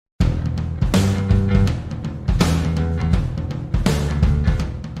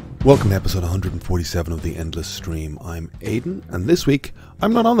Welcome to episode 147 of The Endless Stream. I'm Aidan, and this week,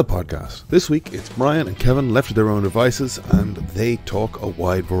 I'm not on the podcast. This week, it's Brian and Kevin left to their own devices, and they talk a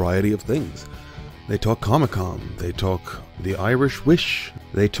wide variety of things. They talk Comic-Con, they talk The Irish Wish,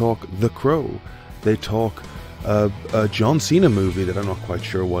 they talk The Crow, they talk a John Cena movie that I'm not quite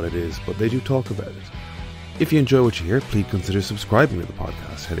sure what it is, but they do talk about it. If you enjoy what you hear, please consider subscribing to the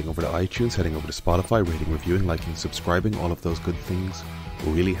podcast, heading over to iTunes, heading over to Spotify, rating, reviewing, liking, subscribing, all of those good things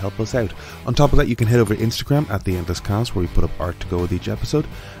really help us out. On top of that, you can head over to Instagram at The Endless Cast, where we put up art to go with each episode,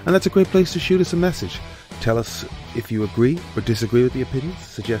 and that's a great place to shoot us a message. Tell us if you agree or disagree with the opinions,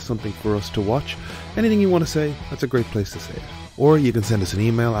 suggest something for us to watch, anything you want to say, that's a great place to say it. Or you can send us an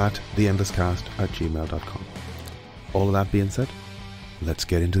email at theendlesscast@gmail.com. All of that being said, let's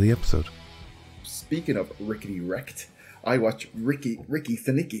get into the episode. Speaking of rickety wrecked, I watched Ricky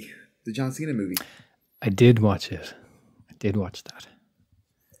Thanicky, the John Cena movie. I did watch it. I did watch that.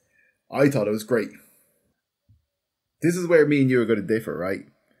 I thought it was great. This is where me and you are going to differ, right?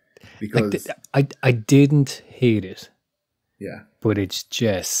 Because I didn't hate it. Yeah. But it's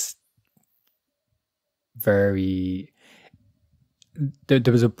just very... There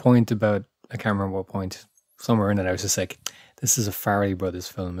was a point about, I can't remember what point, somewhere in it, I was just like, this is a Farrelly Brothers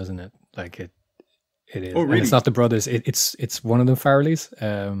film, isn't it? Like it is. Oh, really? And it's not the brothers. It's one of the Farrellys.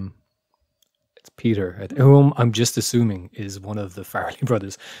 It's Peter, whom I'm just assuming is one of the Farrelly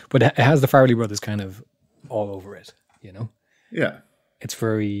brothers. But it has the Farrelly brothers kind of all over it, you know? Yeah. It's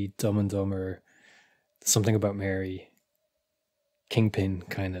very Dumb and Dumber, Something About Mary, Kingpin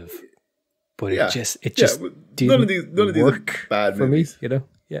kind of. But it just didn't none of these work are bad for movies. me, you know?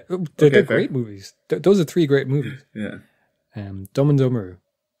 Yeah, they're great movies. Those are three great movies. Yeah. Dumb and Dumber,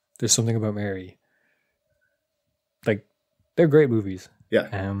 There's Something About Mary. Like, they're great movies. Yeah.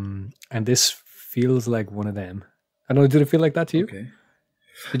 And this feels like one of them. I don't know, did it feel like that to you? Okay.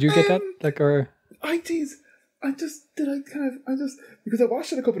 Did you get that? Like, or because I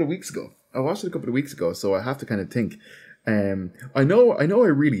watched it a couple of weeks ago. So I have to kind of think. I know I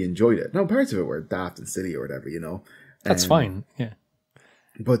really enjoyed it. Now, parts of it were daft and silly or whatever, you know. That's fine, yeah.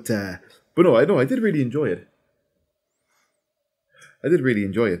 But no, I did really enjoy it. Maybe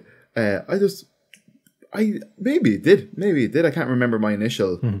it did. I can't remember my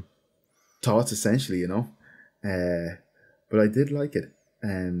initial thoughts, essentially, you know. But I did like it.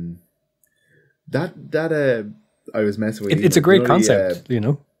 I was messing with. It's a great concept, you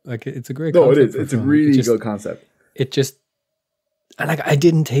know. Like it's a great. No, concept it is. It's a really good concept. It just, and like I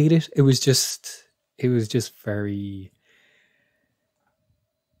didn't hate it. It was just very.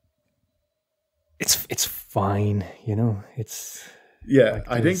 It's fine, you know. It's yeah. Like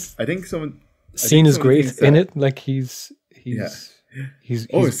I think someone. Cena's great in it. Like he's Cena's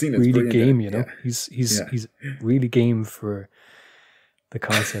really game, you know. Yeah. He's really game for the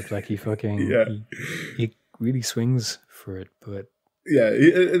concept. Like he fucking he really swings for it. But yeah,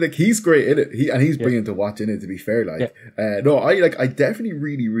 he's great in it. He's brilliant to watch in it. To be fair, I definitely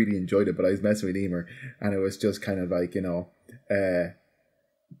really enjoyed it. But I was messing with Emer, and it was just kind of like, you know, I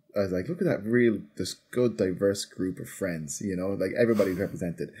was like, look at this good diverse group of friends, you know, like everybody's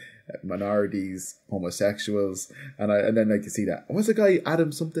represented, minorities, homosexuals, and then like to see that. What's the guy,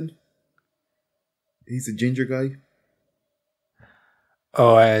 Adam something? He's a ginger guy.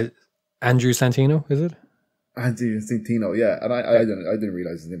 Oh, Andrew Santino, is it? Andrew Santino, yeah, and I didn't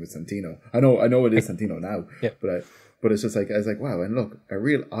realize his name was Santino. I know it is Santino now, but it's just like, I was like, wow, and look, a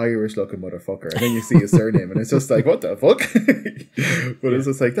real Irish looking motherfucker, and then you see his surname, and it's just like, what the fuck? But it's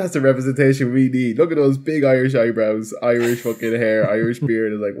just like, that's the representation we need. Look at those big Irish eyebrows, Irish fucking hair, Irish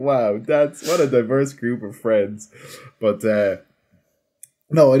beard. It's like, wow, what a diverse group of friends. But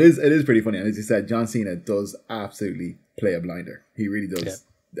no, it is pretty funny, and as you said, John Cena does absolutely play a blinder. He really does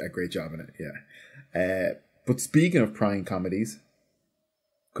a great job in it. Yeah. But speaking of prime comedies,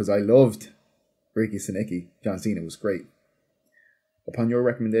 because I loved Ricky Thanicky, John Cena was great. Upon your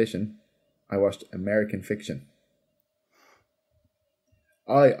recommendation, I watched American Fiction.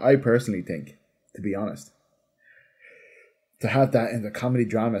 I personally think, to be honest, to have that in the comedy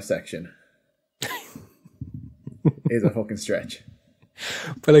drama section is a fucking stretch.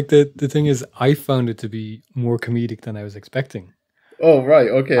 But like the thing is, I found it to be more comedic than I was expecting. Oh, right,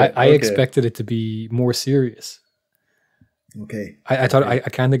 okay. I expected it to be more serious. Okay. I thought, I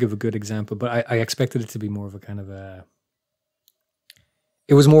can't think of a good example, but I expected it to be more of a kind of a...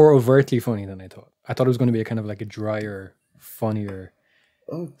 It was more overtly funny than I thought. I thought it was going to be a kind of like a drier, funnier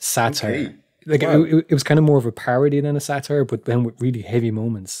satire. Okay. Like it was kind of more of a parody than a satire, but then with really heavy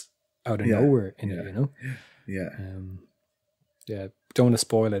moments out of nowhere in it, you know? Yeah. Don't want to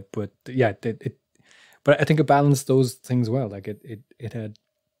spoil it, but yeah, but I think it balanced those things well. Like it had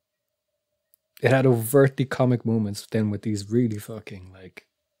it had overtly comic moments then with these really fucking like.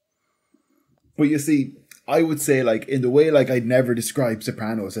 But you see, I would say like in the way like I'd never describe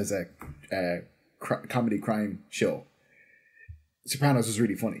Sopranos as a comedy crime show. Sopranos was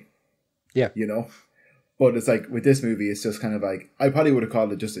really funny. Yeah. You know? But it's like with this movie, it's just kind of like, I probably would have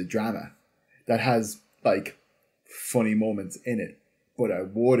called it just a drama that has like funny moments in it, but I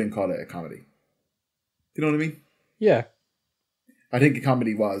wouldn't call it a comedy. You know what I mean? Yeah. I think a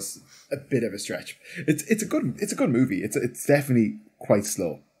comedy was a bit of a stretch. It's a good movie. It's definitely quite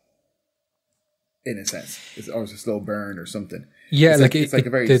slow. In a sense. It's always a slow burn or something. Yeah, it's like a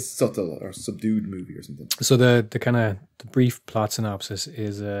very subtle or subdued movie or something. So the kind of the brief plot synopsis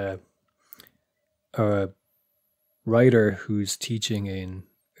is a writer who's teaching in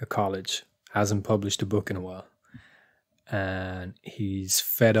a college, hasn't published a book in a while, and he's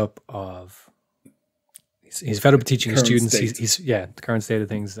fed up of teaching his students. He's the current state of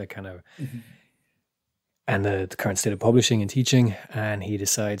things, that kind of, and the current state of publishing and teaching, and he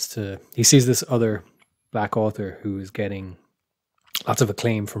decides he sees this other black author who is getting lots of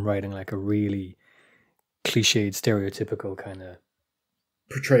acclaim from writing like a really cliched, stereotypical kind of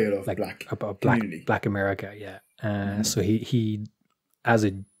portrayal of like black America, yeah. So he as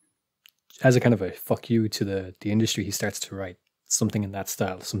a kind of a fuck you to the industry, he starts to write something in that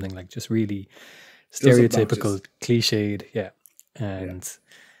style, something like just really stereotypical, cliched, yeah. And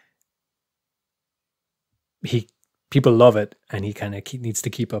people love it, and he kind of needs to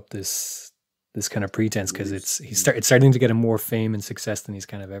keep up this kind of pretense because it's starting to get him more fame and success than he's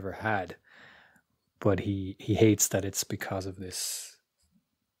kind of ever had. But he hates that it's because of this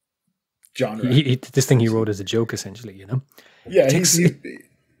genre. This thing he wrote as a joke, essentially, you know? Yeah,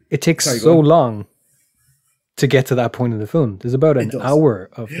 it takes so long to get to that point in the film. There's about an hour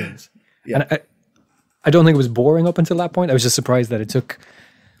of things. Yeah. And I don't think it was boring up until that point. I was just surprised that it took...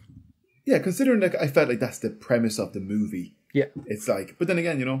 Yeah, considering like I felt like that's the premise of the movie. Yeah. It's like, but then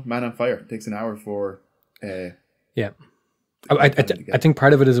again, you know, Man on Fire takes an hour for... yeah. I think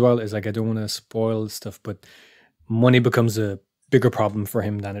part of it as well is like, I don't want to spoil stuff, but money becomes a bigger problem for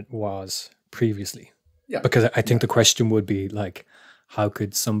him than it was previously. Yeah. Because I think the question would be like, how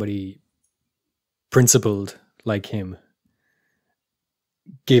could somebody principled like him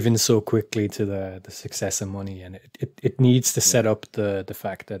give in so quickly to the success and money? And it needs to set up the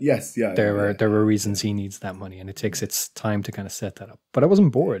fact that there are reasons he needs that money, and it takes its time to kind of set that up. But I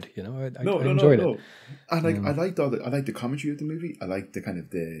wasn't bored, you know. I enjoyed it. And like I liked the commentary of the movie. I liked the kind of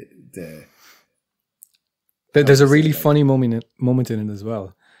the there's a really funny moment in it as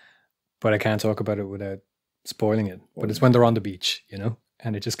well, but I can't talk about it without spoiling it. But it's when they're on the beach, you know,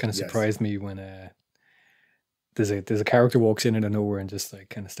 and it just kind of surprised me when there's a character walks in out of nowhere and just like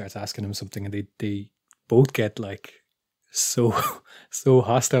kind of starts asking him something, and they both get like so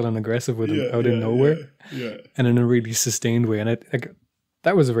hostile and aggressive with him out of nowhere, and in a really sustained way. And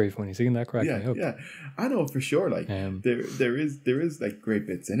that was very funny. Seeing that crack me up. Yeah, I know for sure. Like there is like great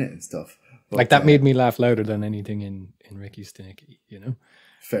bits in it and stuff. But, like that made me laugh louder than anything in Ricky Stenicki, you know?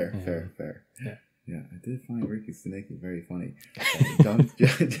 Fair. Yeah, I did find Ricky Stenicki very funny.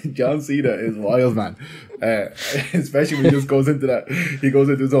 John Cena is wild, man. Especially when he just goes into that. He goes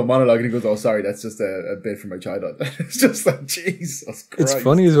into his own monologue and he goes, "Oh, sorry, that's just a bit from my childhood." It's just like, Jesus Christ. It's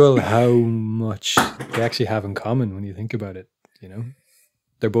funny as well how much they actually have in common when you think about it, you know?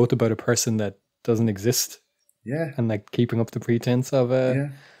 They're both about a person that doesn't exist. Yeah. And like keeping up the pretense of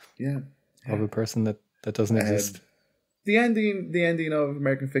a person that doesn't exist. The ending of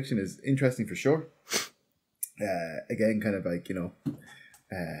American Fiction is interesting for sure. Again, kind of like, you know,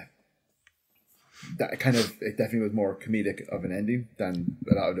 that kind of, it definitely was more comedic of an ending than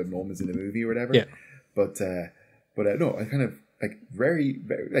a lot of the moments in the movie or whatever. Yeah. But no, I kind of like very,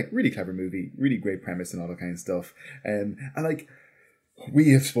 very, like really clever movie, really great premise and all that kind of stuff. And like,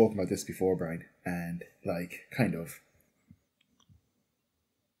 we have spoken about this before, Brian, and like kind of,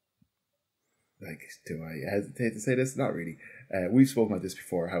 like, do I hesitate to say this? Not really. We've spoken about this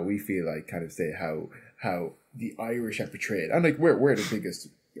before, how we feel like kind of say how the Irish are portrayed. And like we're the biggest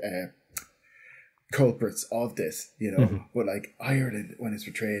culprits of this, you know. Mm-hmm. But like Ireland, when it's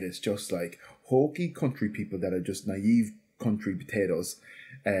portrayed, is just like hokey country people that are just naive country potatoes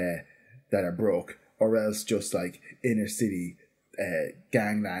that are broke, or else just like inner city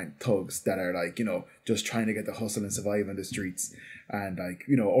gangland thugs that are like, you know, just trying to get the hustle and survive on the streets. And like,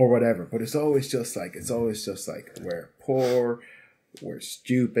 you know, or whatever. But it's always just like we're poor, we're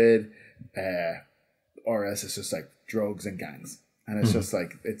stupid, or else it's just like drugs and gangs. And it's just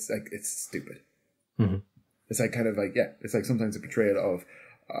like, it's stupid. Mm-hmm. It's like kind of like, it's like sometimes the portrayal of,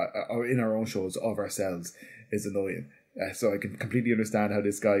 in our own shows of ourselves is annoying. So I can completely understand how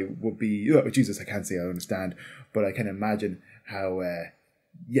this guy would be. Oh, Jesus, I can't say I understand, but I can imagine how.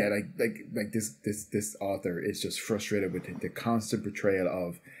 Like this author is just frustrated with the constant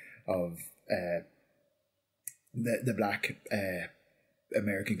portrayal of the black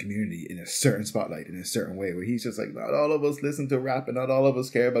American community in a certain spotlight in a certain way, where he's just like, not all of us listen to rap and not all of us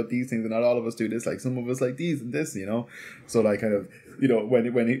care about these things and not all of us do this, like some of us like these and this, so like kind of,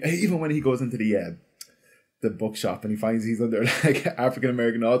 when he goes into the bookshop and he finds he's under like African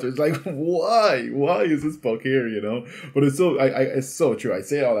American authors, like why is this book here, but it's so it's so true. I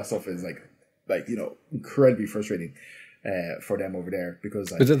say all that stuff is like incredibly frustrating for them over there,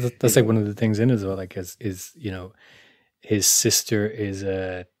 because like, that's like one of the things in it as well, like is his sister is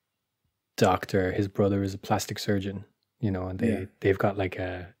a doctor, his brother is a plastic surgeon, and they've got like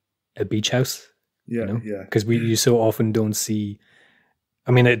a beach house, because you so often don't see. I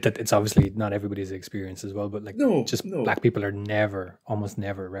mean, it's obviously not everybody's experience as well, but like, black people are almost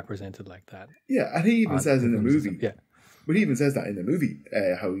never represented like that. Yeah, and he even says in the movie, yeah, but he even says that in the movie,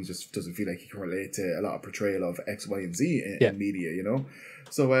 how he just doesn't feel like he can relate to a lot of portrayal of X, Y, and Z in media,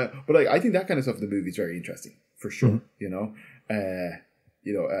 So, but I think that kind of stuff in the movie is very interesting for sure.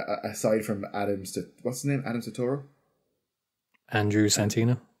 Aside from what's his name, Adam Santoro, Andrew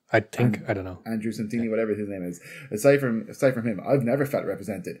Santino. I think, I don't know. Andrew Santini, whatever his name is. Aside from him, I've never felt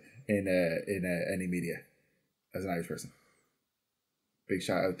represented in any media as an Irish person. Big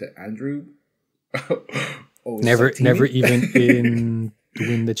shout out to Andrew. Never even in The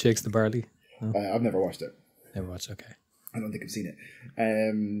Wind That Shakes the Barley. No? I've never watched it. Never watched. Okay. I don't think I've seen it.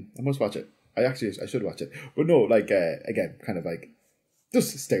 I must watch it. I should watch it. But no, like again, kind of like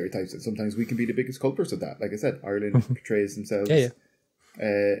just stereotypes, and sometimes we can be the biggest culprits of that. Like I said, Ireland portrays themselves.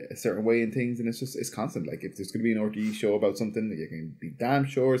 A certain way in things, and it's constant. Like if there's going to be an RTE show about something, you can be damn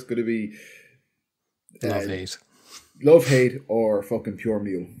sure it's going to be love hate or fucking pure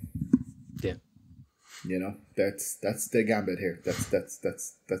mule. Yeah, that's the gambit here.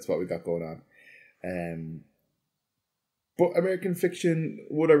 That's what we got going on. But American fiction,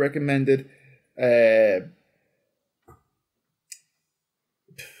 would I recommend it?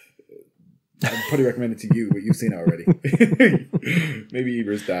 I'd probably recommend it to you, but you've seen it already. Maybe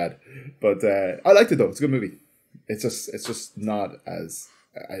Eber's dad, but I liked it though. It's a good movie. It's just not as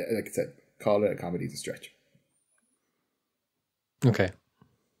like I said, call it a comedy is a stretch. Okay.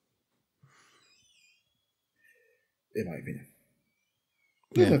 In my opinion,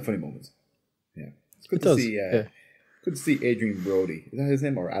 it does have funny moments. Yeah, it's good to see. Good to see Adrian Brody. Is that his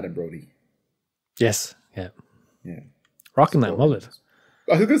name, or Adam Brody? Yes. Yeah. Yeah. Rocking that mullet.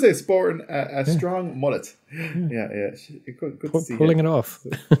 I was going to say sporting a strong mullet. Yeah. Good to see pulling it off.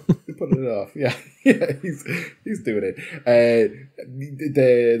 Pulling it off. Yeah. He's doing it.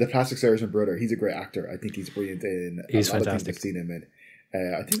 The plastic surgeon brother, he's a great actor. I think he's brilliant in he's a lot fantastic. of things I've seen him in.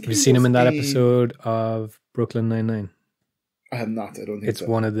 I think have you seen him in that episode of Brooklyn Nine-Nine? I have not. I don't think it's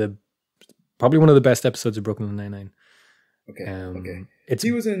so. Probably one of the best episodes of Brooklyn Nine-Nine. Okay.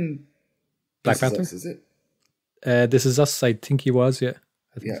 He was in Black Panther. Is it? This Is Us. I think he was. Yeah.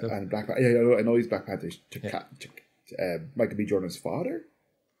 I think so. And Black Panther. Yeah, I know he's Black Panther. Michael B. Jordan's father.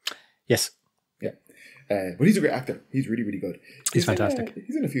 Yes. Yeah. But he's a great actor. He's really, really good. He's fantastic.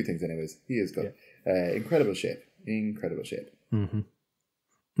 He's in a few things, anyways. He is good. Yeah. Incredible shape. Mm-hmm.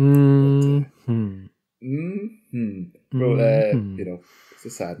 Well, it's a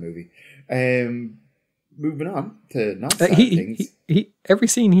sad movie. Moving on to not sad things. He every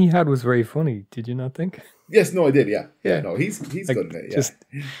scene he had was very funny. Did you not think? Yes, no, I did. Yeah. No, he's like, good at it. Just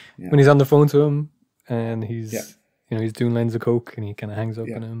when he's on the phone to him and he's he's doing lines of coke and he kind of hangs up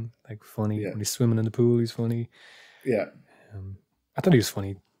on him, like funny. When he's swimming in the pool, he's funny. Yeah. I thought he was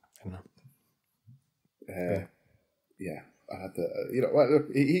funny. I don't know. Yeah. I had to,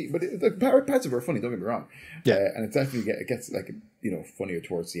 but the parts of it were funny. Don't get me wrong. Yeah, and it's definitely it gets like funnier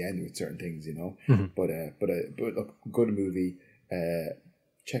towards the end with certain things. Mm-hmm. But look, good movie.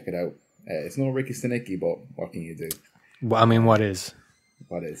 Check it out. It's no Ricky Stenicki, but what can you do? Well, I mean, what is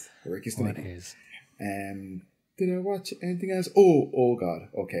Ricky Stenicki? What is? Did I watch anything else? Oh God.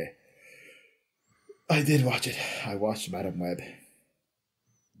 Okay, I did watch it. I watched Madam Web.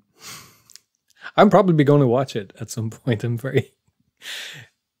 I'm probably going to watch it at some point. I'm very,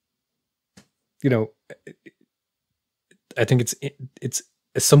 I think it's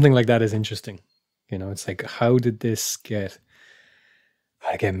something like that is interesting. It's like, how did this get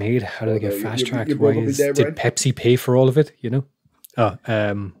made? How did it get fast tracked? Did Pepsi pay for all of it? I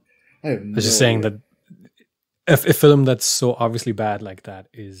was just saying that a film that's so obviously bad like that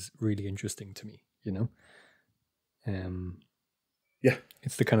is really interesting to me. Yeah.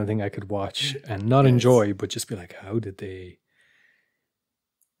 It's the kind of thing I could watch and not enjoy, but just be like, how did they?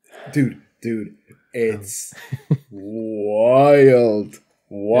 Dude, it's wild.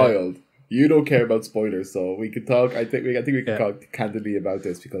 Yeah. You don't care about spoilers, so we could talk. I think we can talk candidly about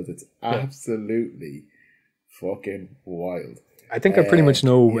this because it's absolutely fucking wild. I think I pretty much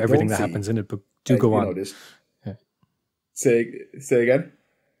know everything that happens in it, but do go on. Say again.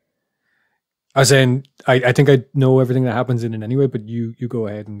 I was saying I think I know everything that happens in it anyway, but you go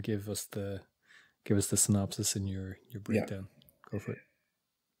ahead and give us the synopsis and your breakdown. Go for it.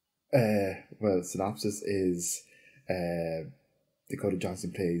 Well, synopsis is Dakota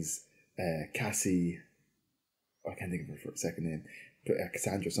Johnson plays Cassie. I can't think of her second name,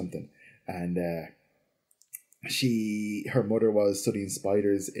 Cassandra something, and her mother was studying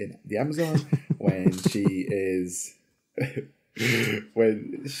spiders in the Amazon when she is that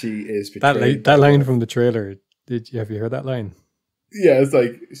line from the trailer. Have you heard that line? Yeah, it's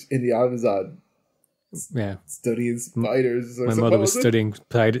like in the Amazon. Yeah, studying spiders. My mother was studying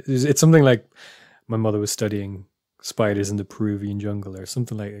spiders. It's something like my mother was studying spiders in the Peruvian jungle or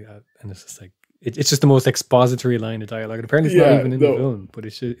something like that, and it's just like it's just the most expository line of dialogue. And apparently, it's not even in the film, but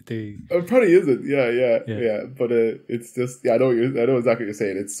it probably isn't. Yeah. But it's just I know exactly what you're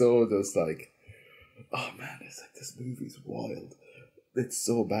saying. It's so just like, oh man, it's like this movie's wild. It's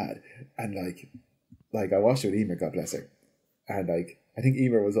so bad, and like I watched it with Emer, God bless her, and like I think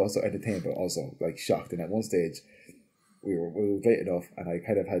Emer was also entertained, but also like shocked. And at one stage, we were late enough, and I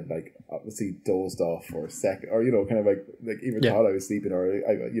kind of had like obviously dozed off for a second, or kind of like even thought I was sleeping, or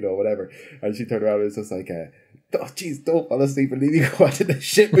whatever. And she turned around and was just like, "Oh, jeez, don't fall asleep and leave me watching the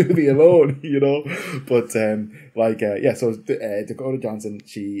shit movie alone," But so Dakota Johnson,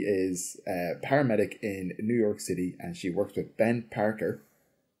 she is a paramedic in New York City, and she works with Ben Parker,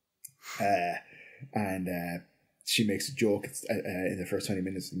 and she makes a joke in the first 20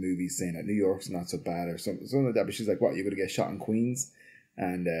 minutes of the movie saying that New York's not so bad or something like that. But she's like, what, you're going to get shot in Queens?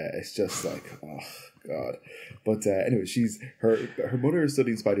 And it's just like, oh, God. But anyway, her mother is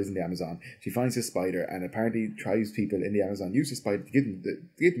studying spiders in the Amazon. She finds this spider and apparently tribes people in the Amazon use the spider to give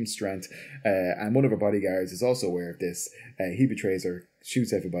them strength. And one of her bodyguards is also aware of this. He betrays her,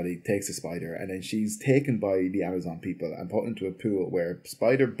 shoots everybody, takes the spider, and then she's taken by the Amazon people and put into a pool where a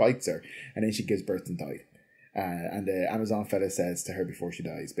spider bites her, and then she gives birth and died. And the Amazon fella says to her before she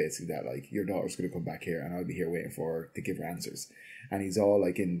dies, basically that like, your daughter's going to come back here and I'll be here waiting for her to give her answers. And he's all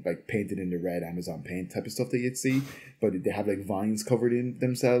like painted in the red Amazon paint type of stuff that you'd see, but they have like vines covered in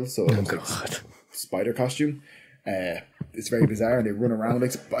themselves, so it looks like spider costume. It's very bizarre, and they run around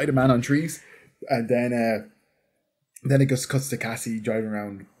like Spider-Man on trees. And then it just cuts to Cassie driving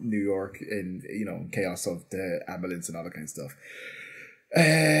around New York in chaos of the ambulance and all that kind of stuff.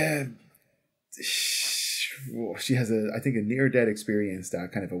 She has I think a near-death experience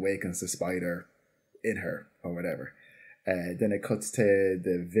that kind of awakens the spider in her or whatever. Then it cuts to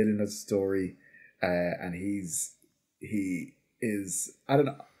the villain of the story, and he is at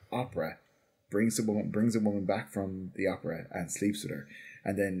an opera, brings a woman back from the opera and sleeps with her,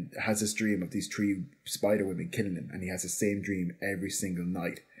 and then has this dream of these 3 spider women killing him, and he has the same dream every single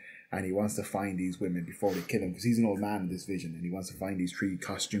night. And he wants to find these women before they kill him, because he's an old man in this vision, and he wants to find these 3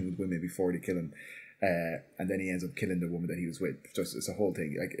 costumed women before they kill him. And then he ends up killing the woman that he was with. Just it's a whole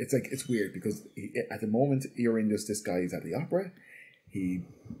thing. It's weird because at the moment you're in this guy is at the opera. He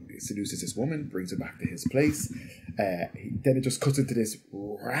seduces this woman, brings her back to his place. Then it just cuts into this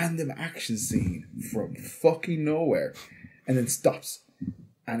random action scene from fucking nowhere, and then stops.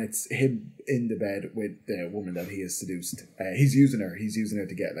 And it's him in the bed with the woman that he has seduced. He's using her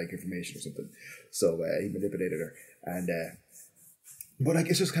to get like information or something. So he manipulated her, and but like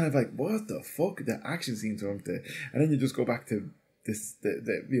it's just kind of like, what the fuck? The action scenes are up there, and then you just go back to this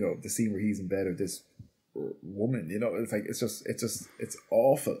the scene where he's in bed with this woman. It's like it's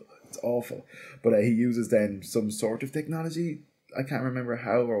awful. It's awful. But he uses then some sort of technology. I can't remember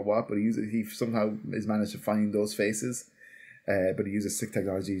how or what, but he somehow has managed to find those faces. But he uses sick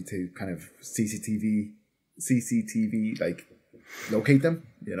technology to kind of CCTV like locate them.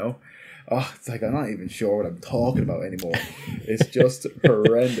 Oh, it's like I'm not even sure what I'm talking about anymore. It's just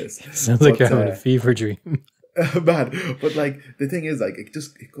horrendous. Sounds like you're having a fever dream. Bad. But like the thing is, like it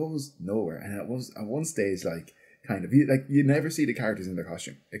goes nowhere. And at one stage, like kind of you never see the characters in their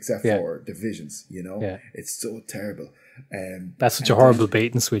costume except for the visions. Yeah. It's so terrible. That's such a horrible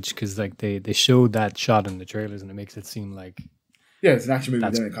bait and switch, because like they showed that shot in the trailers and it makes it seem like it's an action movie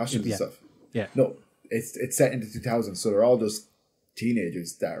done in costumes and stuff. Yeah. No, it's set in the 2000s, so they're all just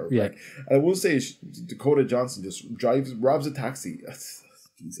teenagers that are like. I will say Dakota Johnson just robs a taxi.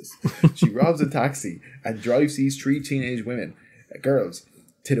 Jesus, she robs a taxi and drives these 3 teenage women girls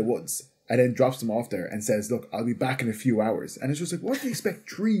to the woods and then drops them off there and says, look, I'll be back in a few hours. And it's just like, what do you expect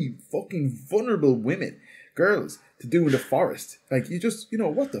 3 fucking vulnerable girls to do in the forest? Like, you just,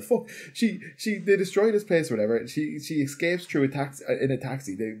 what the fuck? They destroy this place or whatever. She escapes through a taxi, in a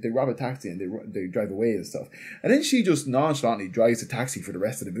taxi. They rob a taxi and they drive away and stuff. And then she just nonchalantly drives a taxi for the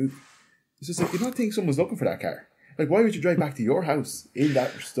rest of the movie. It's just like, you not think someone's looking for that car? Like, why would you drive back to your house in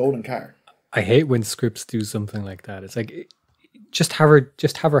that stolen car? I hate when scripts do something like that. It's like, just have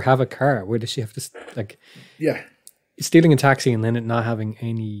her have a car. Where does she have to, like, yeah, stealing a taxi and then it not having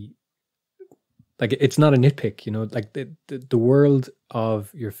any, like, it's not a nitpick, like the world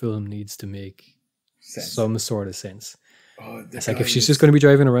of your film needs to make some sort of sense. It's like, if she's just going to be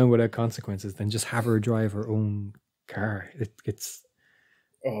driving around without consequences, then just have her drive her own car. It's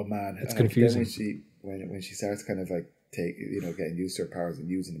confusing. Then when she starts kind of like getting used to her powers and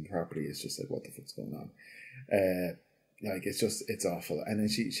using them properly, it's just like, what the fuck's going on? Like, it's awful. And then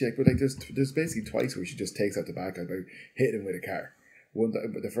she like, but like there's basically twice where she just takes out the bad guy by hitting him with a car.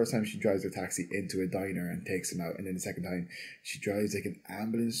 But the first time she drives her taxi into a diner and takes him out, and then the second time she drives like an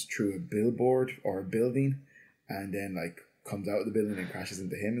ambulance through a billboard or a building, and then like comes out of the building and crashes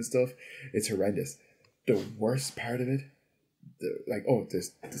into him and stuff. It's horrendous. The worst part of it,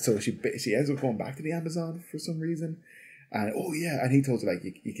 so she ends up going back to the Amazon for some reason, and and he told her like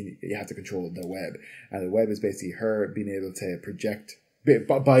you have to control the web, and the web is basically her being able to project,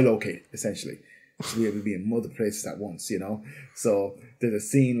 bilocate essentially. She'll be able to be in multiple places at once, So there's a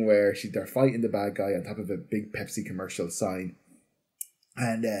scene where they're fighting the bad guy on top of a big Pepsi commercial sign,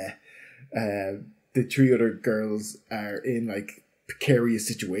 and the 3 other girls are in like precarious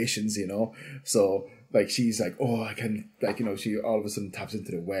situations, So like she's like, I can, like, she all of a sudden taps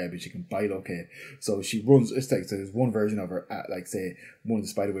into the web and she can bilocate. So she runs. It's like, so there's one version of her at, like, say, one of the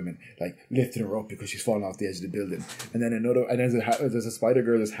Spider Women, like lifting her up because she's falling off the edge of the building, and then there's a Spider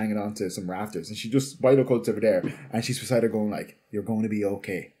Girl that's hanging onto some rafters, and she just bilocates over there, and she's beside her going like, "You're going to be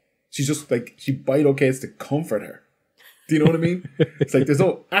okay." She's just like, she bilocates to comfort her. Do you know what I mean? It's like there's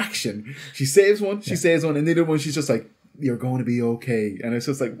no action. She saves one, and the other one she's just like, "You're going to be okay," and it's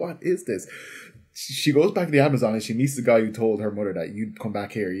just like, what is this? She goes back to the Amazon and she meets the guy who told her mother that you'd come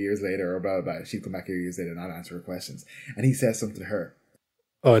back here years later, or blah, blah, blah. She'd come back here years later and not answer her questions. And he says something to her.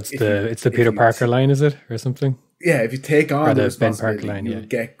 Oh, it's the Peter Parker line, is it? Or something? Yeah, if you take on the responsibility, line, you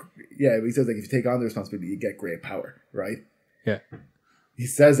get... Yeah, he says, like, if you take on the responsibility, you get great power, right? Yeah. He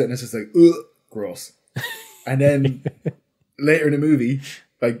says it and it's just like, ugh, gross. And then later in the movie,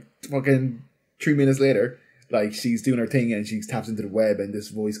 like, fucking 3 minutes later, like, she's doing her thing and she taps into the web and this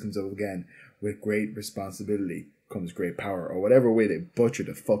voice comes up again. With great responsibility comes great power, or whatever way they butcher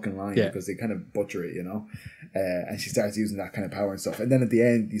the fucking line, because they kind of butcher it, and she starts using that kind of power and stuff. And then at the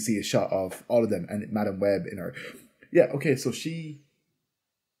end, you see a shot of all of them and Madam Web in her. Yeah, okay, so she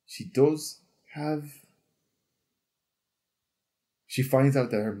does have... She finds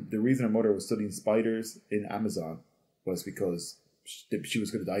out that the reason her mother was studying spiders in Amazon was because she was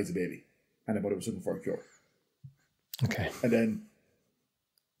going to die as a baby, and her mother was looking for a cure. Okay. And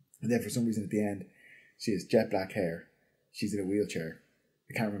then for some reason at the end, she has jet black hair. She's in a wheelchair.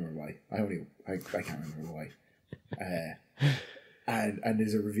 I can't remember why. I can't remember why. And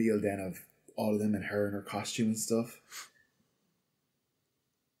there's a reveal then of all of them and her in her costume and stuff.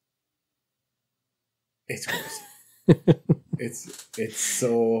 It's gross. It's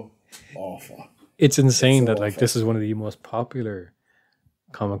so awful. It's insane that like this is one of the most popular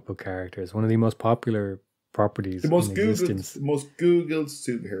comic book characters, one of the most popular properties, the most Googled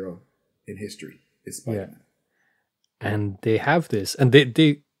superhero in history is Spider-Man. Yeah. And they have this, and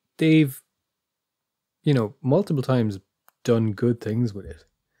they've multiple times done good things with it.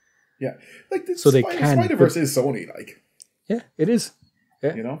 Yeah, like Spider-Verse is Sony, like. Yeah, it is.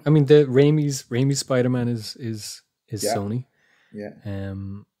 Yeah. I mean, the Raimi's Spider-Man is Sony. Yeah.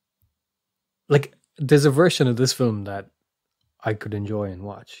 Like there's a version of this film that I could enjoy and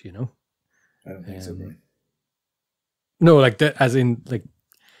watch. I don't think so, Brian. No, like that, as in like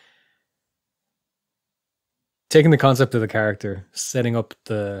taking the concept of the character, setting up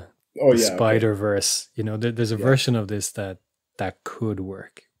the Spider-Verse. Okay. There's a version of this that could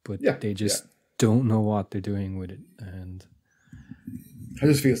work, but they just don't know what they're doing with it, and I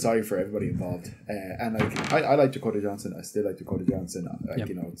just feel sorry for everybody involved. And like I like Dakota Johnson. I still like Dakota Johnson. Like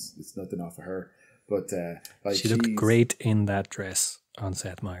it's nothing off of her, but like she looked great in that dress on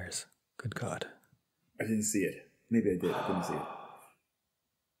Seth Meyers. Good God, I didn't see it. Maybe I did. I didn't see it.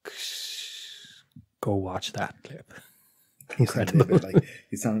 Go watch that clip. Incredible.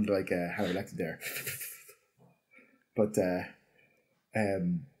 He sounded like Harry Elected there. But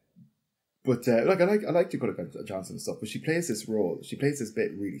But I like Dakota Johnson and stuff, but she plays this role. She plays this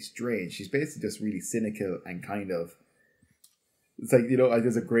bit really strange. She's basically just really cynical and kind of. It's like, like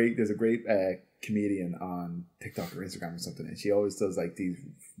there's a great comedian on TikTok or Instagram or something, and she always does like these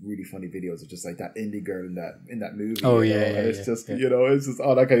really funny videos of just like that indie girl in that movie. Oh and it's just it's just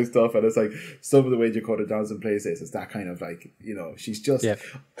all that kind of stuff, and it's like some of the way Dakota Johnson plays this is that kind of like she's just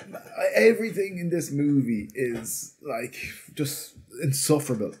everything in this movie is like just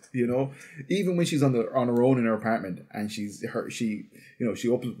insufferable. Even when she's on her own in her apartment and she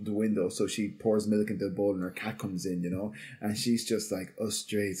opens the window so she pours milk into the bowl and her cat comes in, and she's just like, us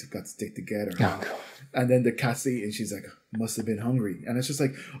straights have got to stick together. And then the cat's eating, she's like, must have been hungry. And it's just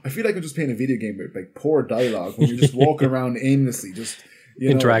like, I feel like I'm just playing a video game with like poor dialogue when you're just walking around aimlessly, just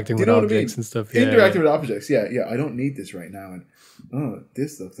interacting with objects and stuff. Interacting with objects, yeah. I don't need this right now. And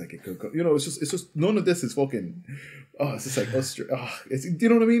this looks like it could go. It's just none of this is fucking. Oh, it's just like us. It's, do you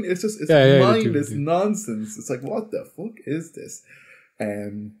know what I mean? It's just mindless nonsense. It's like, what the fuck is this? I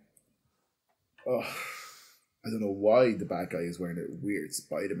don't know why the bad guy is wearing a weird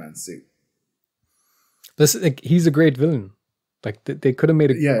Spider-Man suit. He's a great villain. Like they could have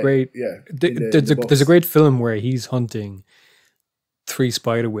made a great. Yeah. There's a great film where he's hunting 3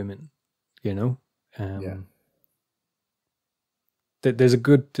 Spider Women. There's a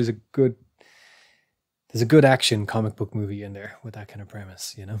good action comic book movie in there with that kind of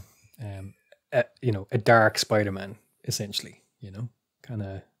premise. A dark Spider-Man essentially. Kind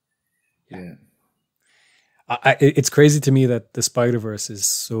of. Yeah. It's crazy to me that the Spider-Verse is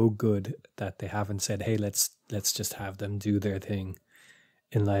so good that they haven't said, hey, let's just have them do their thing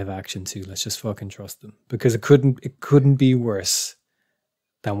in live action too. Let's just fucking trust them, because it couldn't be worse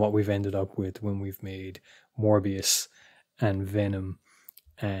than what we've ended up with when we've made Morbius and Venom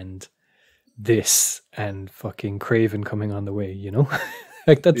and this and fucking Craven coming on the way,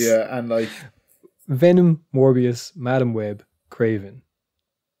 like that's and like Venom, Morbius, Madam Web, Craven.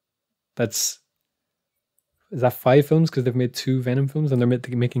 Is that 5 films? Because they've made 2 Venom films and they're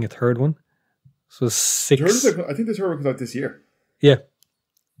making a 3rd one. So 6. I think the 3rd one comes out this year. Yeah.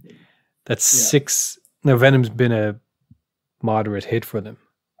 That's 6. Now, Venom's been a moderate hit for them,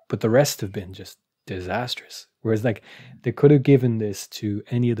 but the rest have been just disastrous. Whereas, like, they could have given this to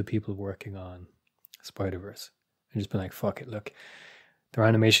any of the people working on Spider-Verse and just been like, fuck it, look, they're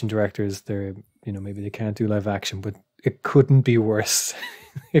animation directors, they're, maybe they can't do live action, but it couldn't be worse.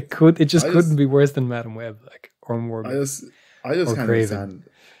 It couldn't be worse than Madam Web, like, or Morbius. I just can't understand.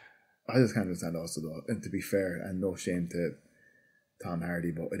 I just can't understand also though, and to be fair, and no shame to Tom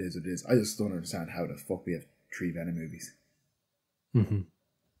Hardy, but it is what it is. I just don't understand how the fuck we have 3 Venom movies. Mm-hmm.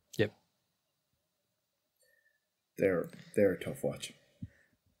 Yep. They're a tough watch.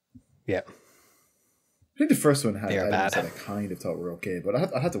 Yeah. I think the first one had elements that I kind of thought were okay, but I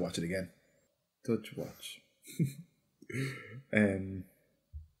had to watch it again. Touch watch.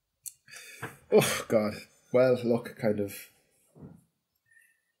 Oh God. Well, look, kind of.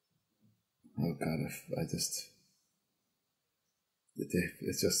 Oh God,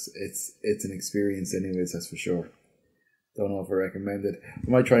 it's an experience, anyways. That's for sure. Don't know if I recommend it. I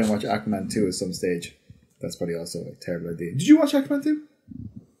might try and watch Aquaman 2 at some stage. That's probably also a terrible idea. Did you watch Aquaman 2?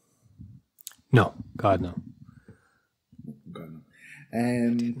 No, God no. God no.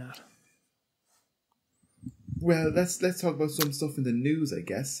 I did not. Well, let's talk about some stuff in the news, I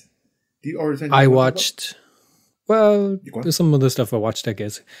guess. I watched. Well, there's some other stuff I watched, I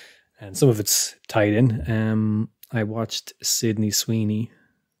guess, and some of it's tied in. I watched Sydney Sweeney,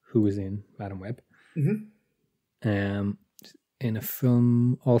 who was in Madam Web, in a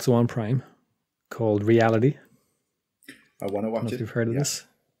film also on Prime called Reality. I want to watch it. If you've heard of this?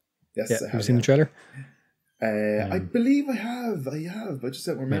 Yes, I have. Have you seen the trailer? I believe I have. I just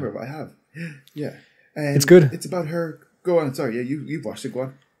don't remember, but I have. Yeah. It's good. It's about her. Go on. Sorry. Yeah, you've watched it. Go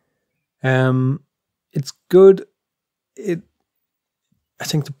on. It's good. I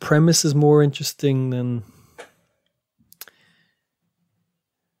think the premise is more interesting than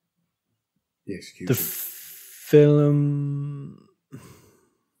the execution. The film.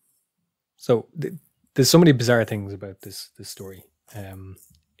 So there's so many bizarre things about this story.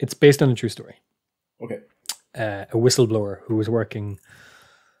 It's based on a true story. Okay. A whistleblower who was working,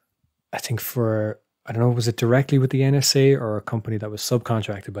 I think I don't know, was it directly with the NSA or a company that was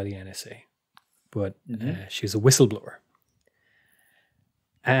subcontracted by the NSA? But she's a whistleblower.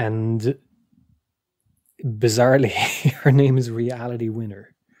 And bizarrely, her name is Reality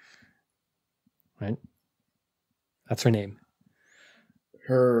Winner. Right? That's her name.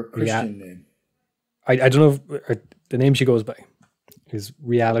 Her Christian name. I don't know if the name she goes by is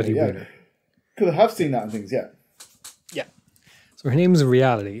Reality Winner. Because I have seen that in things, yeah. Yeah. So her name is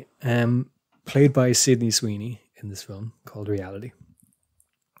Reality. played by Sydney Sweeney in this film called Reality.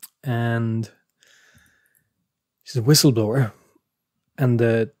 And she's a whistleblower. And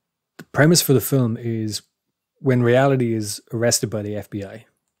the premise for the film is when Reality is arrested by the FBI.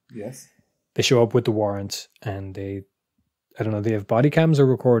 Yes. They show up with the warrant and they have body cams or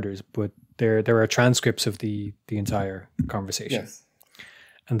recorders, but there are transcripts of the entire conversation. Yes.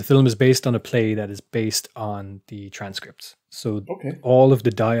 And the film is based on a play that is based on the transcripts. So Okay. all of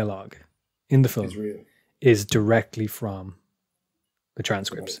the dialogue in the film It's real. is directly from the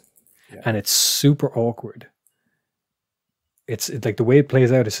transcripts. Yeah. And it's super awkward. It's like the way it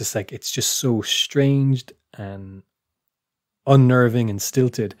plays out, it's just like, it's just so strange and unnerving and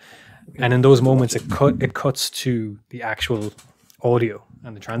stilted. Okay. And in those moments, it cuts to the actual audio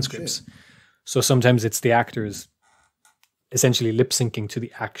and the transcripts. So sometimes it's the actors essentially lip syncing to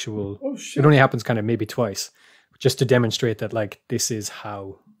the actual. Oh, shit. It only happens kind of maybe twice, just to demonstrate that like this is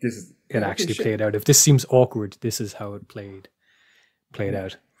how it actually played out. If this seems awkward, this is how it played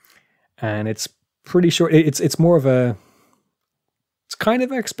out. And it's pretty short. It's more of a. It's kind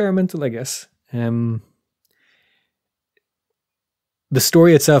of experimental, I guess. The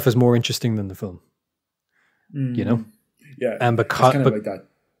story itself is more interesting than the film. You know? Yeah. And because it's kind of like that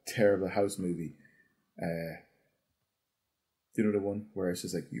terrible house movie. You know the one where it's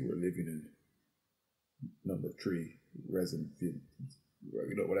just like you were living in number 3 resident,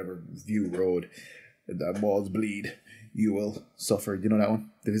 whatever View Road, and the walls bleed, you will suffer. Do you know that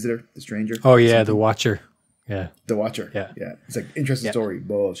one? The Visitor, The Stranger. Oh yeah, The Watcher. Yeah, The Watcher. Yeah. It's like interesting story,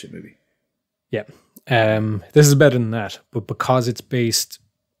 bullshit movie. Yeah. This is better than that, but because it's based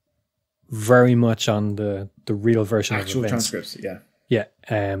very much on the real version actual of events, transcripts. Yeah.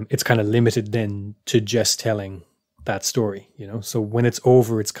 It's kind of limited then to just telling that story, you know? So when it's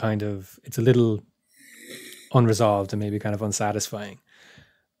over, it's a little unresolved and maybe kind of unsatisfying,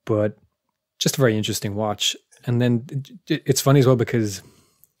 but just a very interesting watch. And then it's funny as well because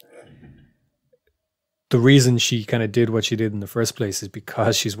the reason she kind of did what she did in the first place is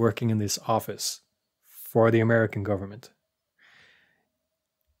because she's working in this office for the American government.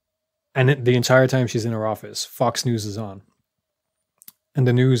 And the entire time she's in her office, Fox News is on. And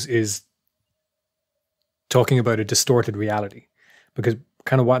the news is talking about a distorted reality, because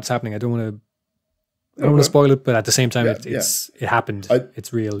kind of what's happening. I don't want to spoil it, but at the same time, it happened.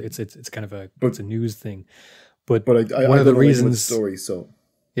 It's real. It's kind of it's a news thing. But one of the reasons, story, so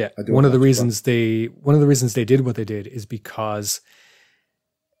yeah, one of the reasons they did what they did is because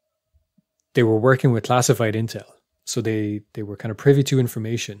they were working with classified intel. So they were kind of privy to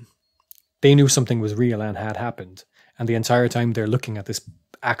information. They knew something was real and had happened. And the entire time they're looking at this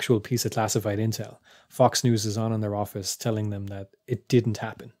actual piece of classified intel, Fox News is on in their office telling them that it didn't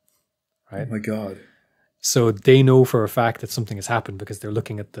happen. Right? Oh my God. So they know for a fact that something has happened because they're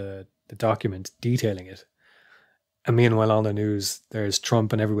looking at the document detailing it. And meanwhile on the news, there's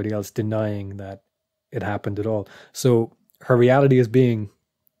Trump and everybody else denying that it happened at all. So her reality is being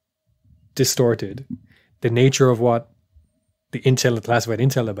distorted. The nature of what the classified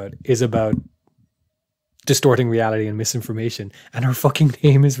intel about is about distorting reality and misinformation, and her fucking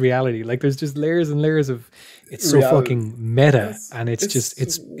name is Reality. Like there's just layers and layers of it's so fucking meta, and it's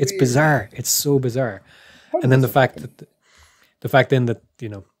bizarre. It's so bizarre. And then the fact that you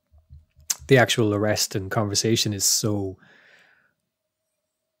know the actual arrest and conversation is so.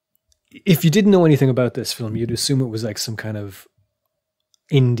 If you didn't know anything about this film, you'd assume it was like some kind of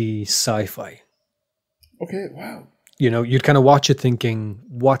indie sci-fi. Okay, wow. You know, you'd kind of watch it thinking,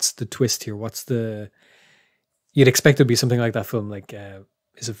 what's the twist here? You'd expect it to be something like that film, like,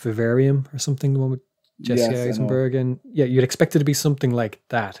 is it Vivarium or something? The one with Jesse Eisenberg? And yeah, you'd expect it to be something like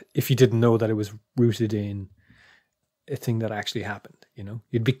that if you didn't know that it was rooted in a thing that actually happened, you know?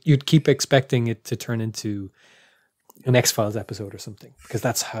 You'd keep expecting it to turn into an X-Files episode or something, because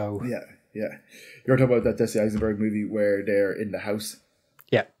that's how... Yeah. You're talking about that Jesse Eisenberg movie where they're in the house?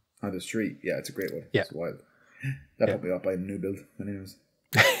 Yeah. On the street. Yeah, it's a great one. Yeah. It's wild. That put me up by a new build. Anyways.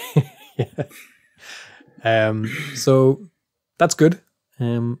 Yeah. So that's good.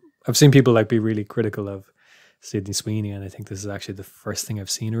 I've seen people like be really critical of Sydney Sweeney, and I think this is actually the first thing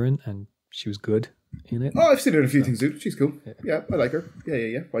I've seen her in, and she was good in it. Oh, I've seen her in a few things too. She's cool. Yeah, I like her.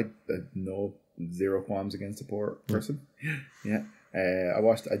 Yeah. I no zero qualms against the poor person. Yeah. I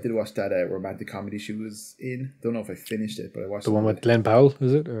did watch that romantic comedy she was in. Don't know if I finished it, but I watched the one with Glenn Powell.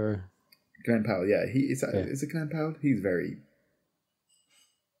 Is it or Glenn Powell? Yeah, is it Glenn Powell? He's very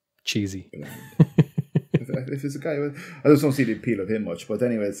cheesy. I if it's a guy, I just don't see the appeal of him much. But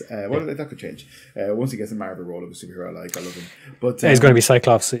anyways, that could change. Once he gets a Marvel role of a superhero, I love him. But he's going to be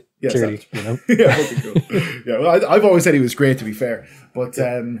Cyclops, clearly. You know? Yeah, fucking cool. Yeah, well, I've always said he was great, to be fair. But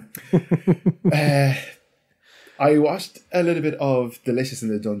I watched a little bit of Delicious in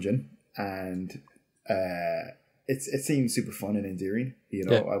the Dungeon, and it seems super fun and endearing. You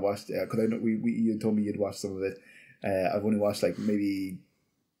know, I watched because I know you told me you'd watched some of it. I've only watched like maybe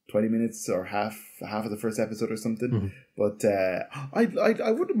 20 minutes or half of the first episode or something. But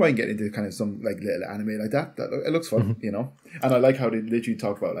I wouldn't mind getting into kind of some like little anime like that. It looks fun, you know. And I like how they literally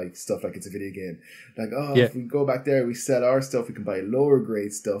talk about like stuff like it's a video game. Like, if we go back there, we sell our stuff, we can buy lower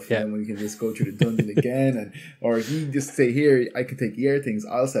grade stuff, and then we can just go through the dungeon again. Or if you just say, here, I can take your things,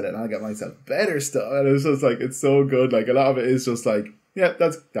 I'll sell it, and I'll get myself better stuff. And it's just like, it's so good. Like a lot of it is just like,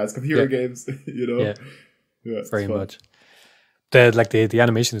 that's computer games, you know. Yeah, very much. The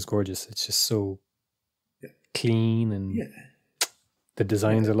animation is gorgeous. It's just so clean, and the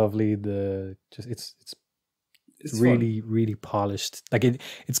designs are lovely. It's really fun. Really polished. Like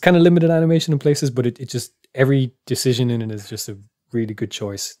it's kind of limited animation in places, but it just every decision in it is just a really good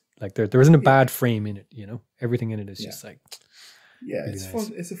choice. Like there isn't a bad frame in it. You know, everything in it is just like really it's nice.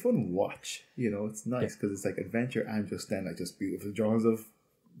 fun. It's a fun watch. You know, it's nice because it's like adventure and just beautiful drawings of.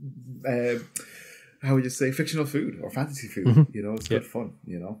 How would you say fictional food or fantasy food? You know, it's good fun.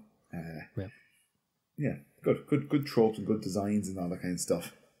 You know, good tropes and good designs and all that kind of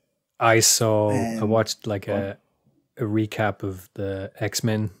stuff. I watched like a recap of the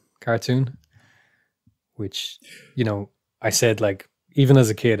X-Men cartoon, which, you know, I said like even as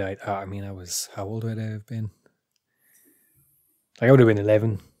a kid, I mean I was, how old would I have been? Like I would have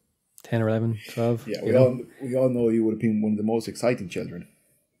been 10 or 11, 12. Yeah, we all know you would have been one of the most exciting children.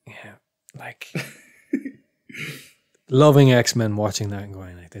 Yeah, like. Loving X-Men, watching that and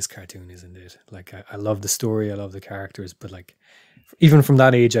going like, this cartoon isn't it. Like I love the story, I love the characters, but like even from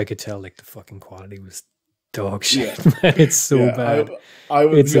that age I could tell like the fucking quality was dog shit. Man, it's so bad.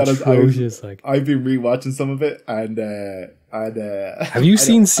 It's atrocious. I've been rewatching some of it, and have you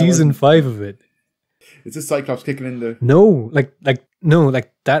seen season 5 of it? Is this Cyclops kicking in the? No, like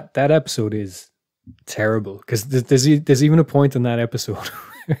that episode is terrible because there's even a point in that episode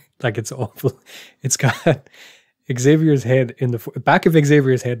like it's awful. It's got Xavier's head in the back of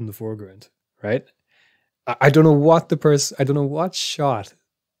Xavier's head in the foreground, right? I don't know what shot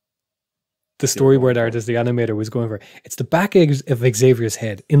the storyboard artist, the animator, was going for. It's the back of Xavier's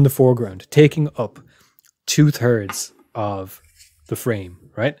head in the foreground, taking up 2/3 of the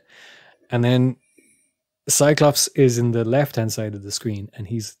frame, right? And then Cyclops is in the left-hand side of the screen, and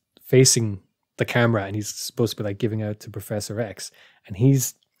he's facing the camera, and he's supposed to be like giving out to Professor X, and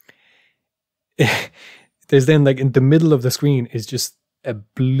he's there's then like in the middle of the screen is just a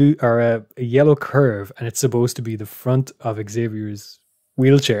blue or a yellow curve, and it's supposed to be the front of Xavier's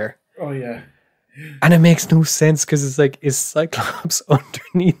wheelchair. Oh yeah. And it makes no sense because it's like, is Cyclops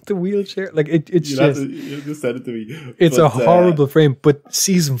underneath the wheelchair? Like you just said it to me. It's a horrible frame, but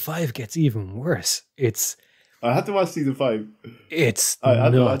season 5 gets even worse. I had to watch season 5. It's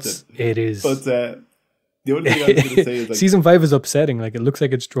nuts. It is. But the only thing I was going to say is like season 5 is upsetting. Like it looks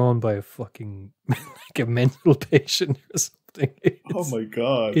like it's drawn by a fucking like a mental patient or something. Oh my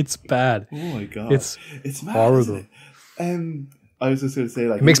god, it's bad. Oh my god, it's mad, horrible. I was just going to say,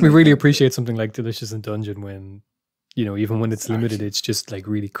 like, it makes me really appreciate something like Delicious in Dungeon when, you know, even when it's limited, it's just like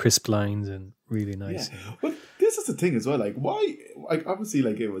really crisp lines and really nice. Yeah. But this is the thing as well. Like, why? Like, obviously,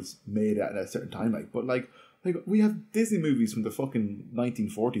 like it was made at a certain time. Like, but like we have Disney movies from the fucking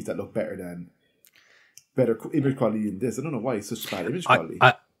 1940s that look better image quality than this. I don't know why it's such bad image quality.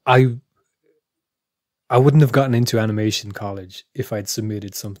 I wouldn't have gotten into animation college if I'd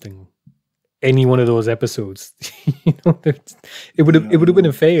submitted something. Any one of those episodes, you know, it would have been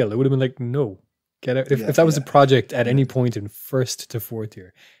a fail. It would have been like, no, get out. If that was a project at any point in 1st to 4th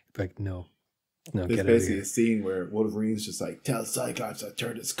year, it'd be like, no, there's get out. There's basically a scene where Wolverine's just like, tell Cyclops to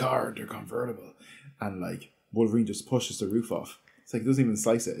turn his car into convertible, and like Wolverine just pushes the roof off. It's like, he doesn't even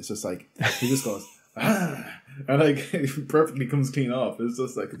slice it. It's just like he just goes and like it perfectly comes clean off. It's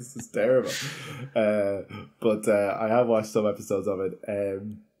just like, this is terrible. But I have watched some episodes of it.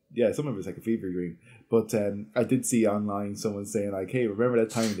 Yeah, some of it's like a fever dream. But I did see online someone saying like, hey, remember that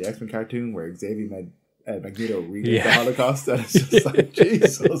time in the X-Men cartoon where Xavier made Magneto relive the Holocaust? And it's just like,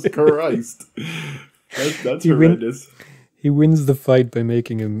 Jesus Christ. That's horrendous. He wins the fight by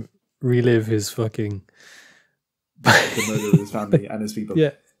making him relive his fucking... the murder of his family and his people.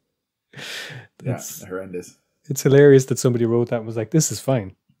 Yeah. That's horrendous. It's hilarious that somebody wrote that and was like, this is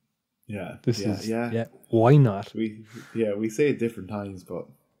fine. Yeah. Why not? We say it different times, but...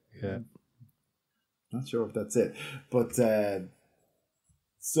 Yeah. Not sure if that's it, but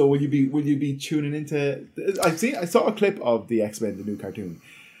so will you be tuning into? I saw a clip of the X-Men, the new cartoon.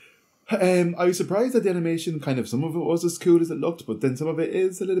 I was surprised that the animation, kind of, some of it was as cool as it looked, but then some of it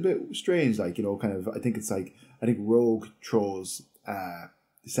is a little bit strange. Like, you know, kind of, I think Rogue throws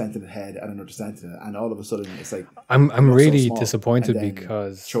Sentinel head at another Sentinel, and all of a sudden it's like I'm really so disappointed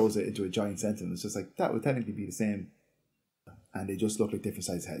because throws it into a giant Sentinel. It's just like that would technically be the same, and they just look like different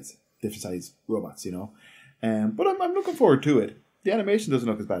size heads, different size robots, you know. But I'm looking forward to it. The animation doesn't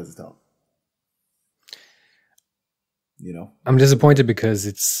look as bad as it's thought. You know, I'm disappointed because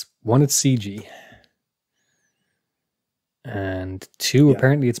it's CG, and two,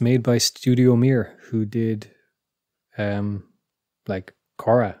 apparently it's made by Studio Mir, who did like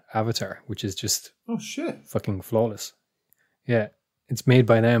Korra Avatar, which is just fucking flawless. Yeah, it's made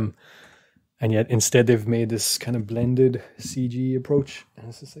by them, and yet instead they've made this kind of blended CG approach, and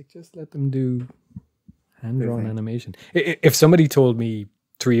it's just like, just let them do hand-drawn animation. If somebody told me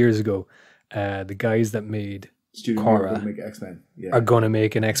 3 years ago the guys that made Studio Korra make X-Men are gonna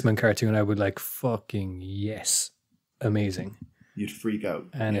make an X-Men cartoon, I would like, fucking yes, amazing. You'd freak out.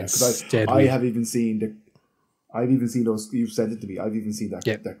 And instead, I've even seen those. You've sent it to me. I've even seen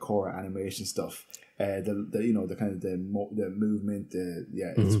that Korra animation stuff. The kind of the movement.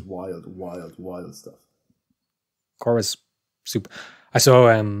 It's wild stuff. Korra's super. I saw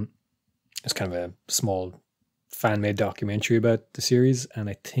it's kind of a small fan-made documentary about the series, and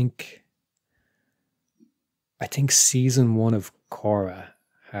I think season 1 of Korra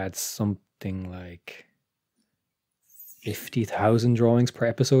had something like 50,000 drawings per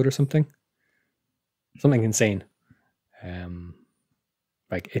episode or something insane.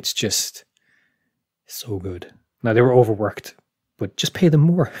 Like, it's just so good. Now, they were overworked, but just pay them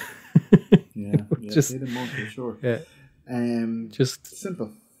more. Just pay them more for sure. Yeah, just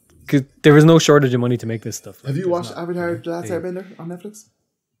simple. Because there was no shortage of money to make this stuff. Have you watched Avatar: The Last Airbender on Netflix?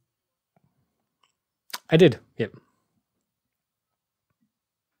 I did. Yep.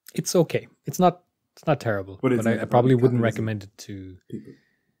 It's okay. It's not terrible, but I probably wouldn't recommend it to people.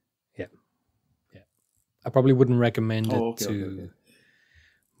 Yeah. I probably wouldn't recommend it to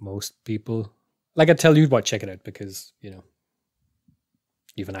most people. Like, I'd tell you what, check it out, because you know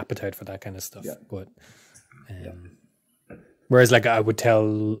you have an appetite for that kind of stuff. Yeah. But whereas, like, I would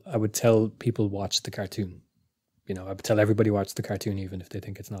tell people watch the cartoon. You know, I would tell everybody watch the cartoon, even if they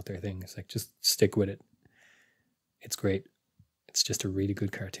think it's not their thing. It's like, just stick with it. It's great. It's just a really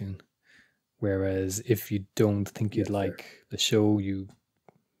good cartoon. Whereas if you don't think you'd like the show, you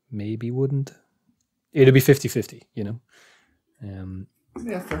maybe wouldn't. It'll be 50-50, you know?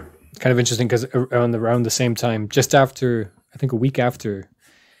 Fair. It's kind of interesting because around the same time, just after, I think a week after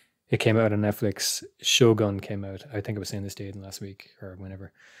it came out on Netflix, Shogun came out. I think I was saying this day last week or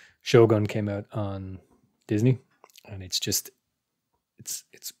whenever. Shogun came out on Disney, and it's just, it's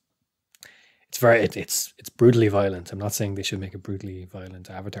brutally violent. I'm not saying they should make a brutally violent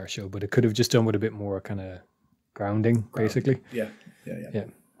Avatar show, but it could have just done with a bit more kind of grounding, basically. Yeah.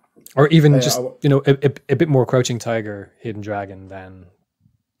 Or even just, you know, a bit more Crouching Tiger, Hidden Dragon than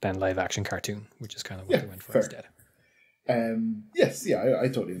live action cartoon, which is kind of what they went for instead. I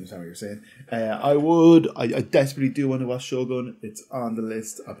totally understand what you're saying. I desperately do want to watch Shogun. It's on the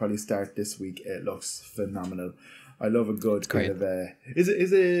list. I'll probably start this week. It looks phenomenal. I love a good kind of is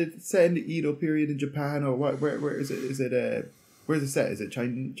it set in the Edo period in Japan, or what? Where is it? Where's it set? Is it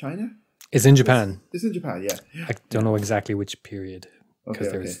China? It's in Japan. It's in Japan. Yeah. I don't know exactly which period,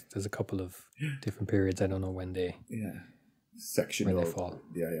 because there's a couple of different periods. I don't know when they section where they fall.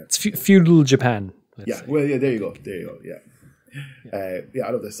 Yeah. It's feudal Japan. Let's say. Well, yeah. There you go. Yeah.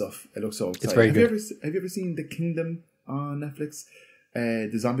 I love this stuff. It looks so exciting. It's very good. Have you ever seen The Kingdom on Netflix?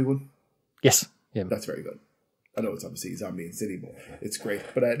 The zombie one. Yes. Yeah. That's very good. I know it's obviously zombie and city, but it's great.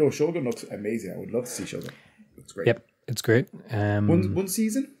 But no, Shogun looks amazing. I would love to see Shogun. It's great. Yep, it's great. One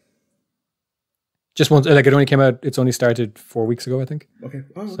season? Just one. Like, it only came out. It's only started 4 weeks ago, I think. Okay.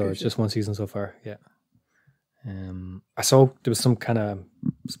 So it's just one season so far. Yeah. I saw there was some kind of.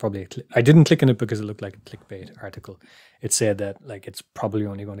 It's probably. I didn't click on it because it looked like a clickbait article. It said that, like, it's probably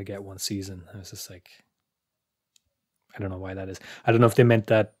only going to get one season. I was just like, I don't know why that is. I don't know if they meant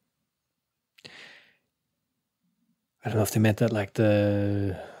that. Like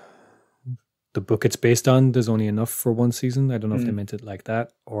the book it's based on, there's only enough for one season. I don't know if they meant it like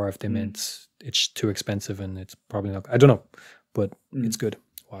that, or if they meant it's too expensive and it's probably not. I don't know, but it's good.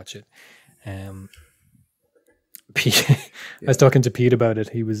 Watch it. Pete, I was talking to Pete about it.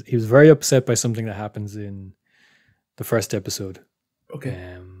 He was very upset by something that happens in the first episode.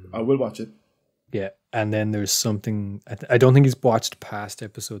 Okay, I will watch it. Yeah, and then there's something. I don't think he's watched past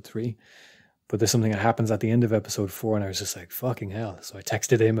episode 3. But there's something that happens at the end of episode 4, and I was just like, fucking hell. So I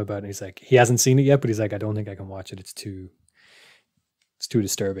texted him about it, and he's like, he hasn't seen it yet, but he's like, I don't think I can watch it. It's too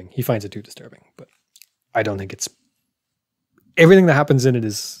disturbing. He finds it too disturbing, but I don't think it's, everything that happens in it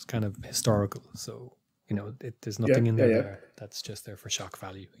is kind of historical. So, you know, there's nothing in there that's just there for shock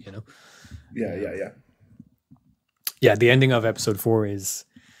value, you know? Yeah. Yeah, the ending of episode 4 is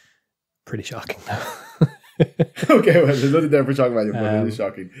pretty shocking. Okay, well, there's nothing there for shock value, but it is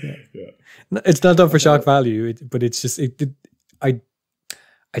shocking. Yeah. No, it's not done for shock value, but it's just, I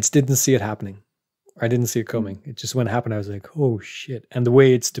just didn't see it happening. I didn't see it coming. It just, when it happened, I was like, oh shit. And the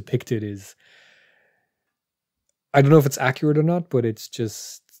way it's depicted is, I don't know if it's accurate or not, but it's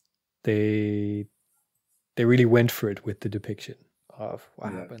just, they really went for it with the depiction of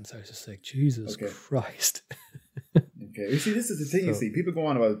what happens. I was just like, Jesus Christ. Okay, you see, this is the thing. You see, people go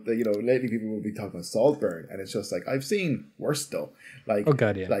on about, you know, lately people will be talking about Saltburn, and it's just like, I've seen worse though. Like, oh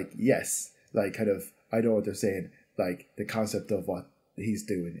god, yeah. Like, yes, like kind of, I know what they're saying. Like, the concept of what he's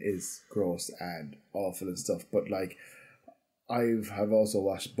doing is gross and awful and stuff. But like, have also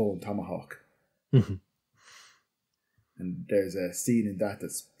watched Bone Tomahawk, and there's a scene in that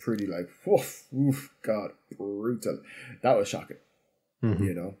that's pretty like, oof, God, brutal. That was shocking,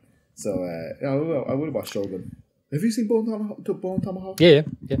 you know. So I would have watched Shogun. Have you seen Bone Tomahawk? Yeah.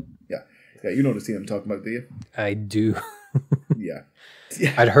 You know the scene I'm talking about, do you? I do. Yeah.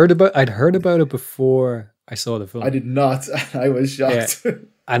 I'd heard about it before I saw the film. I did not. I was shocked. Yeah.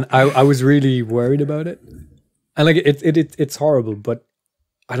 And I was really worried about it. And like it's horrible, but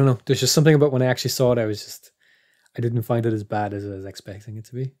I don't know. There's just something about when I actually saw it, I didn't find it as bad as I was expecting it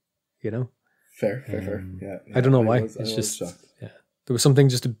to be. You know? Fair. Yeah. I don't know why. It's just shocked. Yeah. There was something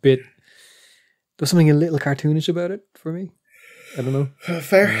just a bit. There's something a little cartoonish about it for me. I don't know.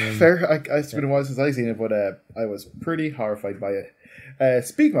 Fair. It's been a while since I've seen it, but I was pretty horrified by it.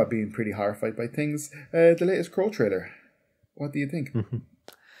 Speaking of being pretty horrified by things, the latest Crow trailer. What do you think?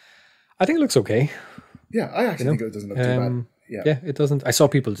 I think it looks okay. Yeah, I actually think it doesn't look too bad. Yeah, it doesn't. I saw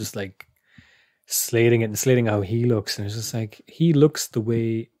people just like slating it and slating how he looks, and it's just like, he looks the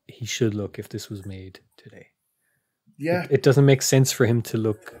way he should look if this was made today. Yeah. It doesn't make sense for him to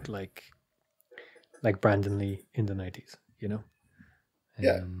look like Brandon Lee in the 90s, you know?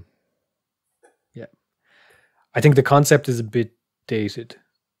 Yeah. I think the concept is a bit dated.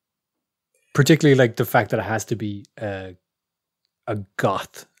 Particularly like the fact that it has to be a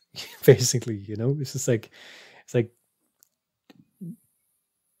goth, basically, you know? It's just like,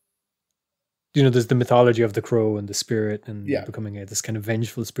 you know, there's the mythology of the crow and the spirit and becoming this kind of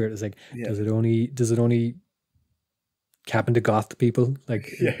vengeful spirit. It's like, does it only happen to goth people?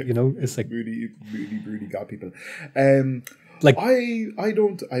 Like, you know, it's like really goth people. Like, I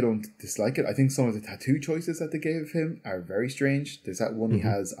don't dislike it. I think some of the tattoo choices that they gave him are very strange. There's that one he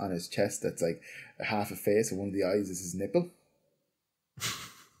has on his chest that's like a half a face, and one of the eyes is his nipple.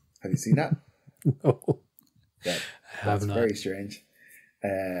 Have you seen that? No, That's very strange.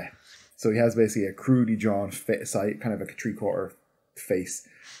 So he has basically a crudely drawn side, kind of like a 3/4 face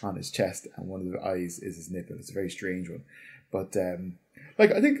on his chest, and one of the eyes is his nipple. It's a very strange one, but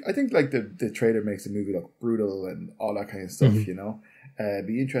like I think like the trailer makes the movie look brutal and all that kind of stuff. You know,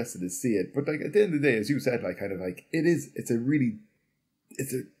 be interested to see it. But like at the end of the day, as you said, like kind of like it's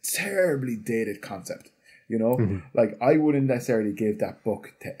a terribly dated concept. You know, like I wouldn't necessarily give that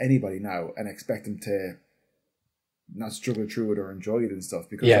book to anybody now and expect them to not struggle through it or enjoy it and stuff,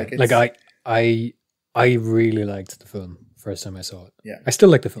 because I really liked the film first time I saw it. Yeah, I still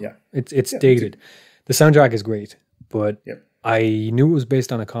like the film. Yeah. It's dated. The soundtrack is great, but I knew it was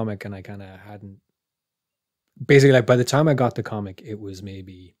based on a comic, and I kind of hadn't. Basically, like by the time I got the comic, it was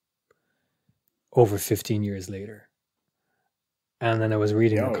maybe over 15 years later. And then I was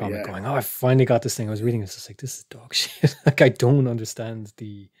reading the comic, going, "Oh, I finally got this thing." I was reading, it's just like, this is dog shit. Like, I don't understand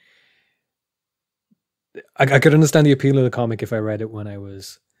I could understand the appeal of the comic if I read it when I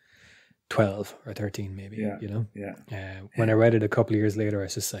was 12 or 13, maybe, you know? Yeah. When I read it a couple of years later, I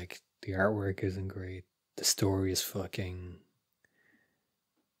was just like, the artwork isn't great. The story is fucking...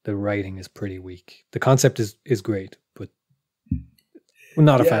 The writing is pretty weak. The concept is great, but I'm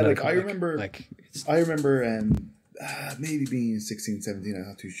not a fan of the comic. I remember maybe being 16, 17, I'm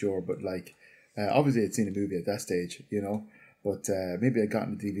not too sure, but like, obviously I'd seen a movie at that stage, you know? But maybe I got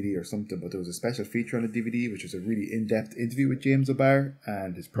on the DVD or something, but there was a special feature on the DVD, which was a really in-depth interview with James O'Barr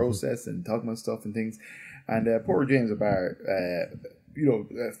and his process and talking about stuff and things. And poor James O'Barr,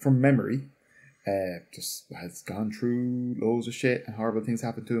 from memory, just has gone through loads of shit and horrible things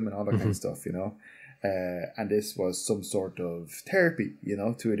happened to him and all that kind of stuff, you know. And this was some sort of therapy, you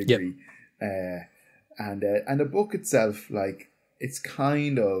know, to a degree. And the book itself, like, it's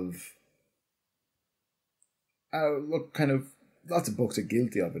kind of... look, kind of lots of books are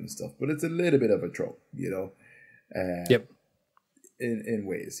guilty of it and stuff, but it's a little bit of a trope, you know. Yep. In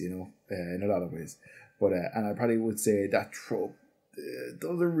ways, you know, in a lot of ways. But and I probably would say that trope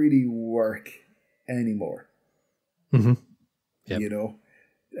doesn't really work anymore. Mm-hmm. Yep. You know,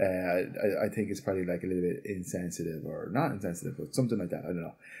 I think it's probably like a little bit insensitive, or not insensitive, but something like that. I don't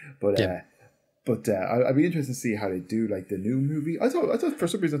know. But yep. I'd be interested to see how they do like the new movie. I thought for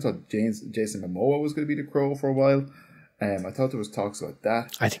some reason I thought Jason Momoa was going to be the Crow for a while. I thought there was talks about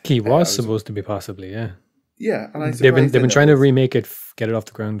that. I think he was supposed to be, possibly, yeah. Yeah, and they've been trying to remake it, get it off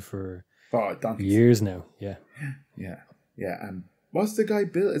the ground for years now. Yeah. And what's the guy?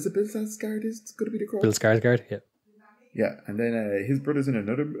 Bill? Is it Bill Skarsgård? Is going to be the Crow? Bill Skarsgård. Yeah. Yeah, and then his brother's in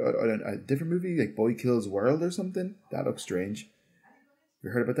another a different movie, like Boy Kills World or something. That looks strange.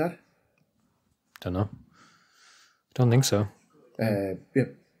 You heard about that? Don't know. Don't think so. Yeah,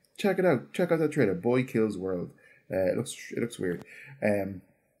 check it out. Check out that trailer. Boy Kills World. It looks weird.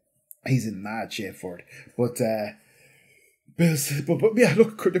 He's in mad shape for it. But yeah,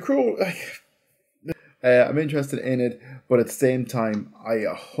 look, the Crow. I'm interested in it, but at the same time, I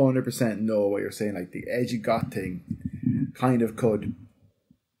 100% know what you're saying. Like the edgy goth thing, kind of could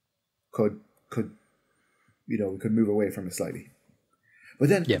you know, we could move away from it slightly. But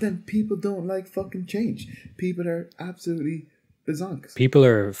then people don't like fucking change. People are absolutely bazonks. People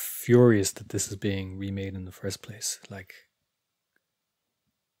are furious that this is being remade in the first place. Like,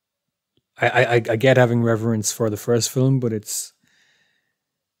 I get having reverence for the first film, but it's,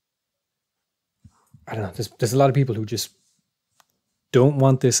 I don't know. There's a lot of people who just don't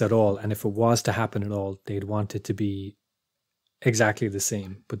want this at all, and if it was to happen at all, they'd want it to be exactly the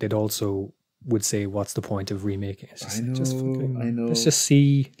same. But they'd also would say, "What's the point of remaking it?" I know. Let's just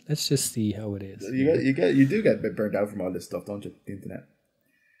see how it is. You do get a bit burned out from all this stuff, don't you? The internet.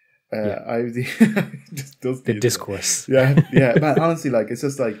 The discourse. Yeah, man. Honestly, like it's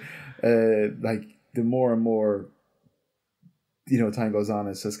just like the more and more, you know, time goes on,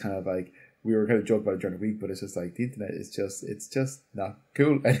 it's just kind of like, we were kind of joking about it during the week, but it's just like the internet is it's just not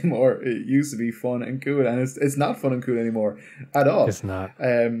cool anymore. It used to be fun and cool, and it's not fun and cool anymore at all. It's not.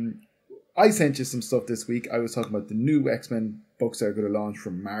 I sent you some stuff this week. I was talking about the new X-Men books that are going to launch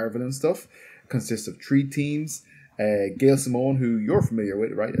from Marvel and stuff. Consists of 3 teams. Gail Simone, who you're familiar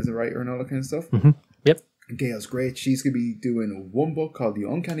with, right, as a writer and all that kind of stuff. Mm-hmm. Yep. Gail's great. She's going to be doing one book called The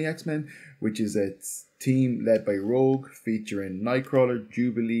Uncanny X-Men, which is a team led by Rogue, featuring Nightcrawler,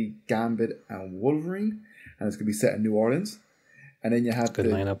 Jubilee, Gambit, and Wolverine. And it's going to be set in New Orleans. And then you have Good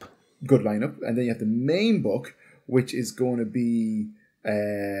lineup. And then you have the main book, which is going to be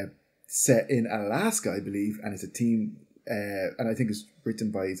set in Alaska, I believe. And it's a team, and I think it's written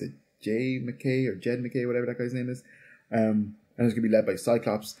by, is it Jed McKay, whatever that guy's name is. And it's going to be led by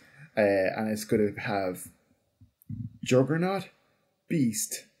Cyclops. And it's going to have Juggernaut,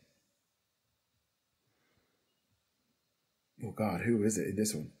 Beast. Oh God, who is it in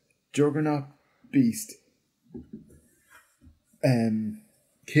this one? Juggernaut, Beast,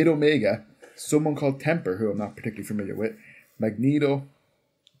 Kid Omega, someone called Temper, who I'm not particularly familiar with, Magneto,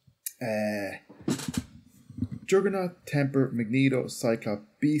 Juggernaut, Temper, Magneto, Cyclops,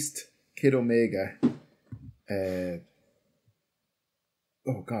 Beast, Kid Omega.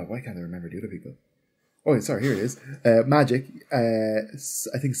 Oh God, why can't I remember the other people? Oh, sorry, here it is. Magic. I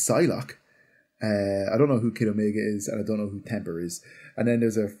think Psylocke. I don't know who Kid Omega is, and I don't know who Temper is. And then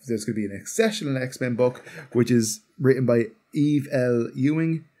there's going to be an exceptional X-Men book, which is written by Eve L.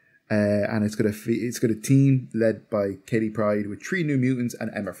 Ewing, and it's going to team led by Katie Pryde with 3 New Mutants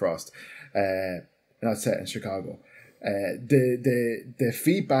and Emma Frost, and that's set in Chicago. The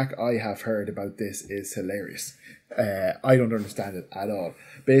feedback I have heard about this is hilarious. I don't understand it at all.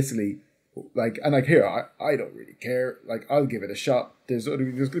 Basically, I don't really care. Like, I'll give it a shot. There's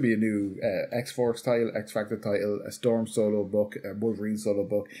going to be a new X-Force title, X-Factor title, a Storm solo book, a Wolverine solo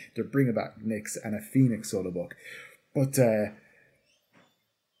book. They're bringing back Nyx and a Phoenix solo book. But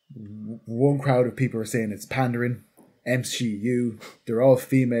one crowd of people are saying it's pandering. MCU, they're all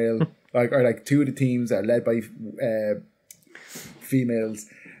female. Like 2 of the teams are led by females.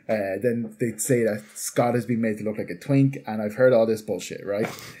 Then they say that Scott has been made to look like a twink, and I've heard all this bullshit, right?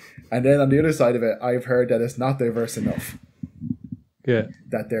 And then on the other side of it, I've heard that it's not diverse enough. Yeah.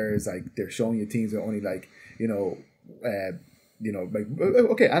 That there's they're showing you teams that are only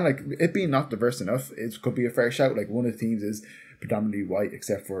okay, and like it being not diverse enough, it could be a fair shout. Like, one of the teams is predominantly white,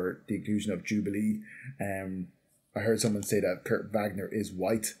 except for the inclusion of Jubilee. I heard someone say that Kurt Wagner is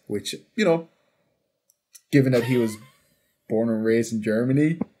white, which, you know, given that he was born and raised in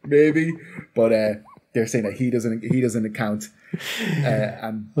Germany, maybe, but they're saying that he doesn't account.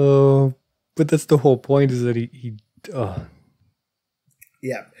 But that's the whole point, is that he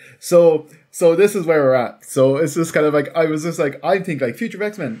Yeah. So this is where we're at. So it's just kind of like, I was just like, I think like Future of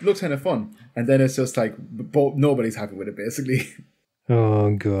X-Men looks kind of fun. And then it's just like, nobody's happy with it, basically.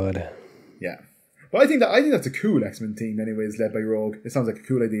 Oh god. Yeah. But I think that's a cool X-Men team anyways, led by Rogue. It sounds like a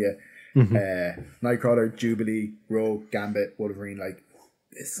cool idea. Nightcrawler, Jubilee, Rogue, Gambit, Wolverine, like,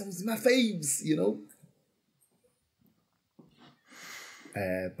 this is my faves, you know?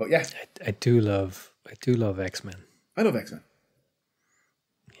 But yeah. I do love X-Men. I love X-Men.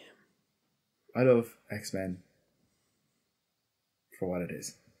 I love X-Men for what it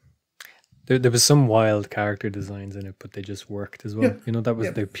is. There was some wild character designs in it, but they just worked as well. Yeah. You know, that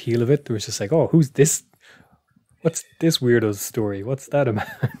was the appeal of it. There was just like, oh, who's this? What's this weirdo's story? What's that about?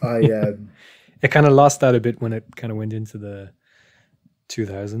 It kind of lost that a bit when it kind of went into the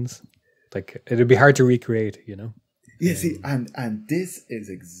 2000s. Like, it'd be hard to recreate, you know? Yeah, see, and this is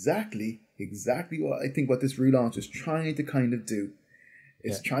exactly what I think what this relaunch is trying to kind of do.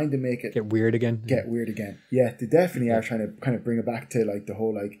 It's trying to make it get weird again. Yeah, they definitely are trying to kind of bring it back to like the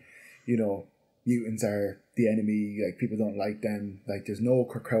whole, like, you know, mutants are the enemy, like people don't like them, like there's no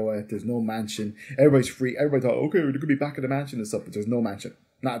Krakoa, there's no mansion, everybody's free. Everybody thought, okay, we're gonna be back at the mansion and stuff, but there's no mansion,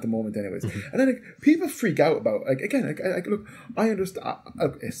 not at the moment anyways. And then like, people freak out about, like, again, like look, I understand,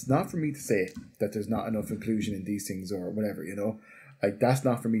 it's not for me to say that there's not enough inclusion in these things or whatever, you know, like that's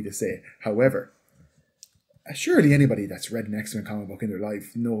not for me to say. However, surely anybody that's read an X-Men comic book in their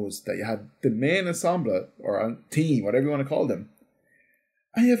life knows that you have the main ensemble or a team, whatever you want to call them,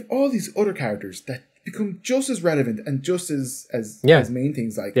 and you have all these other characters that become just as relevant and just as main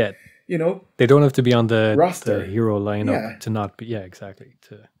things, like, you know, they don't have to be on the roster, the hero lineup to not be, exactly,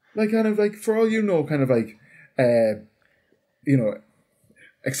 to like, kind of like, for all you know, kind of like, you know,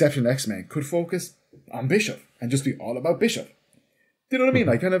 Exceptional X-Men could focus on Bishop and just be all about Bishop. Do you know what I mean?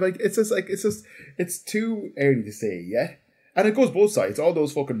 Like, kind of like, it's too early to say yet. And it goes both sides. All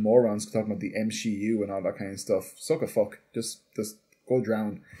those fucking morons talking about the MCU and all that kind of stuff. Suck a fuck. Just go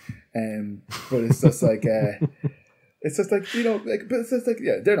drown. But it's just like, it's just like, you know, like, but it's just like,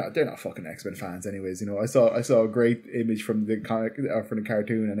 yeah, they're not fucking X-Men fans anyways, you know. I saw a great image from the comic, from the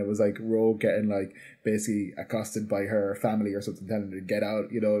cartoon, and it was like Rogue getting like basically accosted by her family or something, telling her to get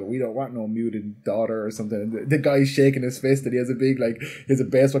out, you know, we don't want no mutant daughter or something. And the guy's shaking his fist and he has a big, like, he has a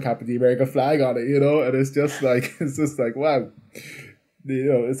baseball cap with the American flag on it, you know, and it's just like wow. You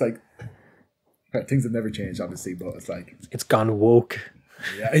know, it's like, things have never changed, obviously, but it's like, it's gone woke.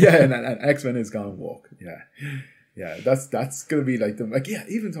 Yeah, and X-Men has gone woke. Yeah, that's gonna be like them. Like, yeah,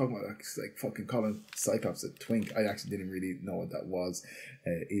 even talking about like fucking calling Cyclops a twink. I actually didn't really know what that was.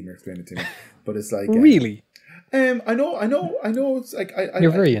 Eden explained it to me, but it's like, really. I know. It's like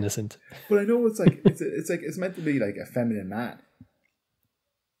you're very innocent, but I know it's like it's meant to be like a feminine man.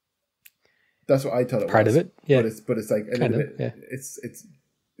 That's what I thought it was. Part of it, yeah. But it's like a little bit. Yeah. It's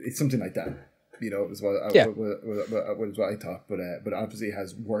something like that. You know, is what I thought. But obviously it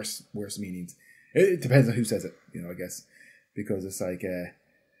has worse meanings. It depends on who says it, you know, I guess, because it's like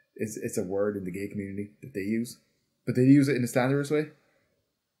it's a word in the gay community that they use, but they use it in a standardist way.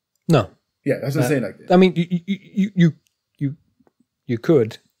 No. Yeah, that's what I'm saying. Like, I mean, you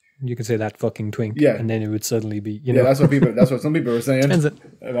could say that fucking twink, and then it would suddenly be, you know. That's what some people were saying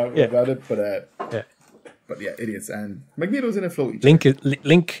about it, but yeah, idiots. And Magneto's in a floaty chair.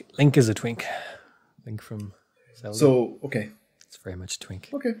 Link is a twink. Link from Zelda. So okay, it's very much a twink.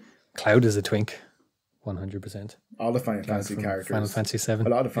 Okay. Cloud is a twink, 100%. All the Final Fantasy characters. Final Fantasy 7. A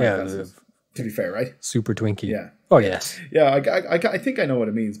lot of Final Fantasy. To be fair, right? Super twinky. Yeah. Oh, yes. Yeah, I think I know what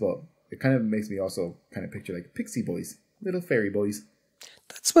it means, but it kind of makes me also kind of picture like pixie boys, little fairy boys.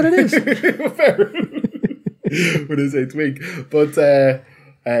 That's what it is. Fair. When I say twink. But,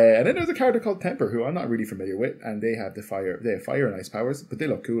 and then there's a character called Temper, who I'm not really familiar with, and they have fire and ice powers, but they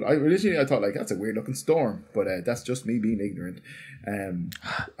look cool. Originally I thought, like, that's a weird looking Storm, but that's just me being ignorant. I'm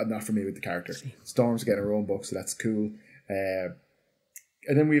not familiar with the character. Storm's getting her own book, so that's cool. And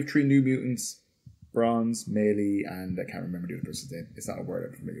then we have 3 new mutants: Bronze, Melee, and I can't remember the other person's name. It's not a word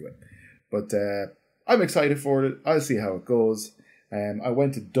I'm familiar with, but I'm excited for it. I'll see how it goes. I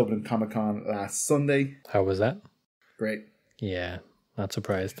went to Dublin Comic Con last Sunday. How was that? Great. Yeah. Not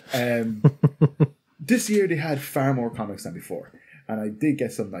surprised. This year they had far more comics than before, and I did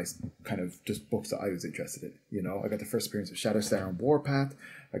get some nice kind of just books that I was interested in. You know, I got the first appearance of Shatterstar and Warpath.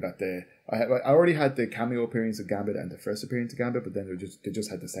 I already had the cameo appearance of Gambit and the first appearance of Gambit, but then they just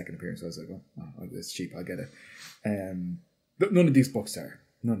had the second appearance. So I was like, oh, it's cheap, I'll get it. But none of these books are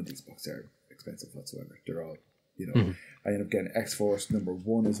expensive whatsoever. They're all, you know. I ended up getting X-Force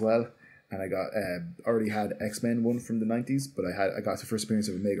 #1 as well. and I got already had X-Men one from the 90s, but I got the first appearance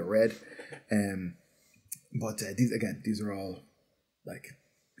of Omega Red. But these are all like,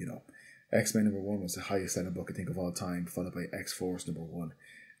 you know, X-Men number 1 was the highest selling book I think of all time, followed by X-Force number 1.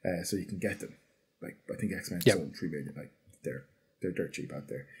 So you can get them. Like I think X-Men sold 3 million. Like they're dirt cheap out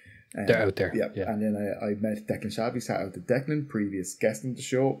there. They're out there. Yeah. And then I met Declan Shabby. Shout out to Declan, previous guest on the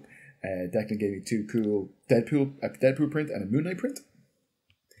show. Declan gave me 2 cool Deadpool print and a Moon Knight print,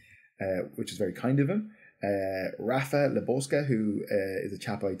 which is very kind of him. Rafa Lebowska, who is a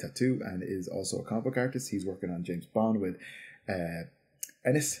chap I tattoo and is also a comic book artist. He's working on James Bond with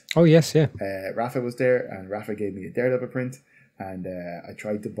Ennis. Oh yes, yeah. Rafa was there, and Rafa gave me a Daredevil print. And I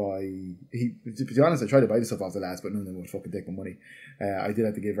tried to buy. To be honest, I tried to buy the stuff off the lads, but none of them would fucking take my money. I did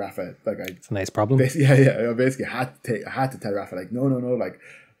have to give Rafa It's a nice problem. I basically had to tell Rafa no, like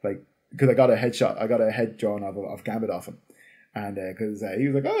because I got a headshot. I got a head drawn of Gambit off him, and because he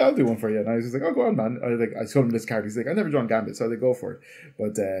was like, "Oh, I'll do one for you," and I was just like, "Oh, go on, man." I showed him this card. He's like, "I never drawn Gambit," so I was like, "Go for it."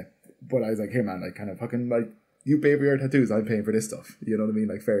 But I was like, "Here, man, like kind of fucking like you pay for your tattoos, I'm paying for this stuff." You know what I mean?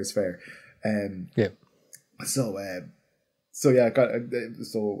 Like fair is fair. Yeah. So yeah, I got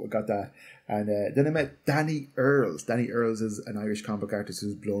that, and then I met Danny Earls. Danny Earls is an Irish comic book artist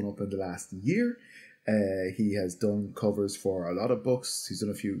who's blown up in the last year. He has done covers for a lot of books. He's done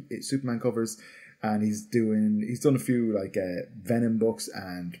a few Superman covers, and he's done a few like Venom books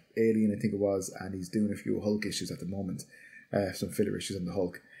and Alien, I think it was, and he's doing a few Hulk issues at the moment, some filler issues on the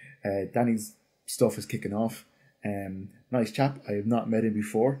Hulk. Danny's stuff is kicking off. Nice chap. I have not met him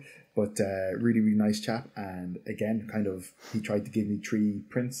before. But really, really nice chap. And again, kind of, he tried to give me 3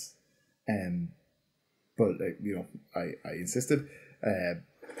 prints. But, I insisted. And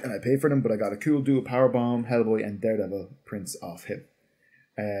I paid for them. But I got a cool duo Powerbomb, Hellboy, and Daredevil prints off him.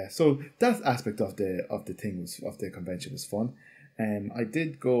 So that aspect of the thing of the convention was fun. I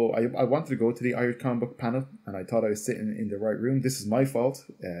did go. I wanted to go to the Irish comic book panel, and I thought I was sitting in the right room. This is my fault.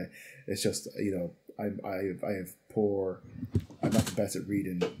 It's just I have poor. I'm not the best at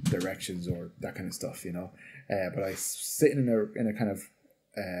reading directions or that kind of stuff, But I sitting in a kind of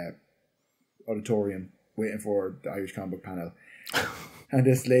auditorium waiting for the Irish comic book panel, and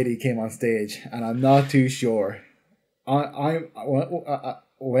this lady came on stage, and I'm not too sure.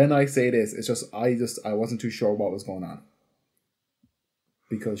 When I say this, it's just I wasn't too sure what was going on,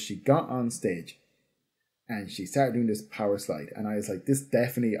 because she got on stage and she started doing this power slide, and I was like, this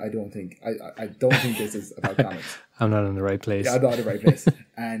definitely, I don't think this is about comics. I'm not in the right place. Yeah, I'm not in the right place.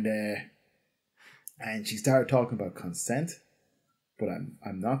 And she started talking about consent, but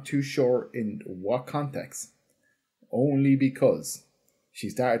I'm not too sure in what context. Only because she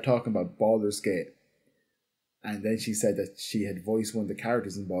started talking about Baldur's Gate, and then she said that she had voiced one of the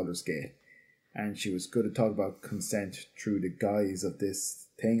characters in Baldur's Gate, and she was going to talk about consent through the guise of this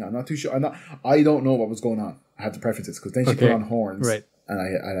thing. I'm not too sure. I don't know what was going on. I had to preface this because then she put on horns, right?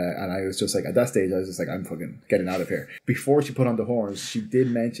 And I was just like, at that stage, I was just like, I'm fucking getting out of here. Before she put on the horns, she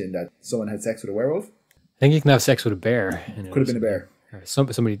did mention that someone had sex with a werewolf. I think you can have sex with a bear. Could have been a bear. Or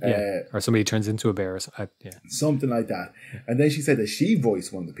somebody, or somebody turns into a bear. Something like that. And then she said that she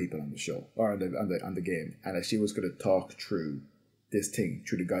voiced one of the people on the show or on the game, and that she was going to talk through this thing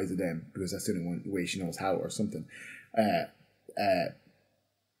through the guise of them, because that's the only way she knows how or something.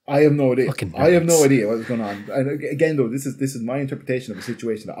 I have no idea. I have no idea what was going on. And again, though, this is my interpretation of the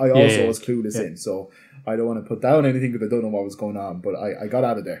situation that I also was clueless in. So I don't want to put down anything because I don't know what was going on. But I got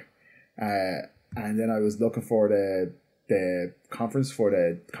out of there, and then I was looking for the conference for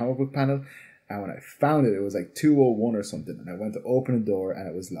the comic book panel, and when I found it, it was like 2:01 or something, and I went to open the door and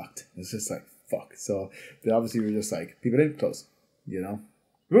it was locked. It was just like fuck. So they obviously were just like, people didn't close,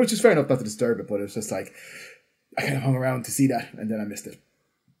 which is fair enough not to disturb it, but it was just like I kind of hung around to see that, and then I missed it.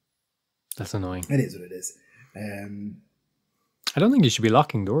 That's annoying. It is what it is. I don't think you should be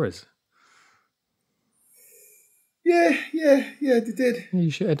locking doors. Yeah, they did. You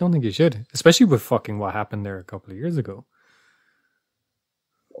should. I don't think you should, especially with fucking what happened there a couple of years ago.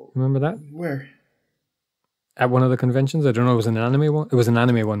 Remember that? Where? At one of the conventions. I don't know. It was an anime one. It was an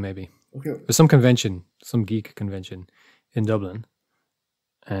anime one, maybe. Okay. It was some convention, some geek convention in Dublin,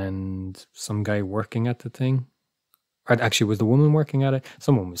 and some guy working at the thing. Or actually, was the woman working at it?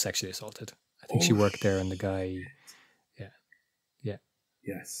 Someone was sexually assaulted. I think she worked there, and the guy, yeah.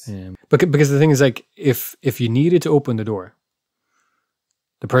 Yes. But because the thing is, like, if you needed to open the door,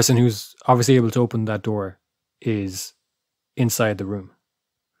 the person who's obviously able to open that door is inside the room.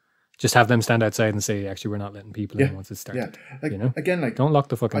 Just have them stand outside and say, actually, we're not letting people in once it's started. Yeah. Again, like, don't lock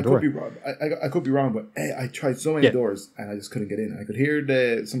the fucking door. I could be wrong. I could be wrong, but I tried so many doors and I just couldn't get in. I could hear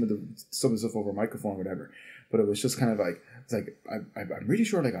some of the stuff over a microphone or whatever, but it was just kind of like, it's like I'm really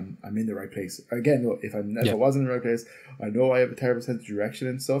sure like I'm in the right place. Again, no, if I wasn't in the right place, I know I have a terrible sense of direction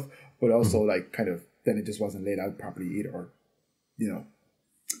and stuff, but also like kind of then it just wasn't laid out properly either, or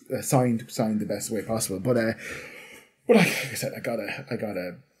signed the best way possible. But like I said, I got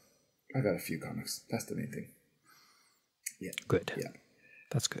a few comics. That's the main thing. Yeah, good. Yeah,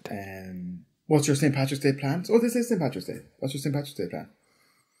 that's good. What's your St. Patrick's Day plans? Oh, this is St. Patrick's Day. What's your St. Patrick's Day plan?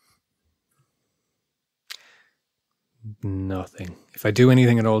 Nothing. If I do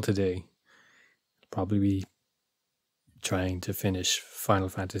anything at all today, I'll probably be trying to finish Final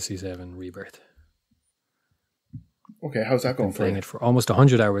Fantasy VII Rebirth. Okay, how's that going? I've been playing it for almost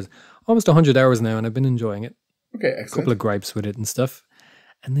 100 hours. Almost 100 hours now, and I've been enjoying it. Okay, excellent. A couple of gripes with it and stuff.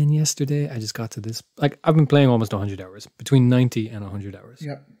 And then yesterday, I just got to this. Like, I've been playing almost 100 hours, between 90 and 100 hours.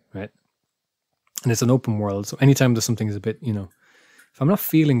 Yeah. Right? And it's an open world, so anytime there's something is a bit, if I'm not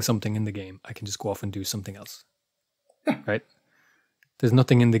feeling something in the game, I can just go off and do something else. Yeah. Right? There's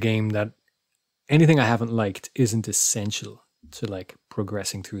nothing in the game that anything I haven't liked isn't essential to like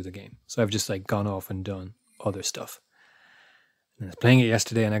progressing through the game. So I've just like gone off and done other stuff. And I was playing it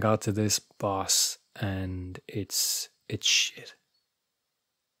yesterday and I got to this boss and it's shit.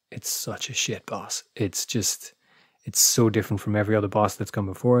 It's such a shit boss. It's so different from every other boss that's come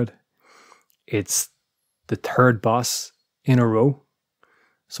before it. It's the third boss in a row.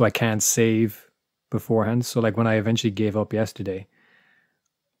 So I can't save beforehand. So like when I eventually gave up yesterday,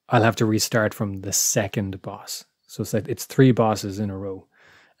 I'll have to restart from the second boss. So it's like it's 3 bosses in a row.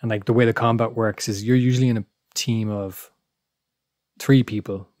 And like the way the combat works is you're usually in a team of 3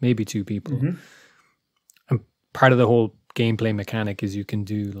 people, maybe 2 people. Mm-hmm. And part of the whole gameplay mechanic is you can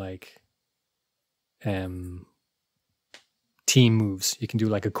do like team moves. You can do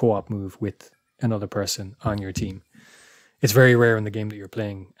like a co-op move with another person on your team. It's very rare in the game that you're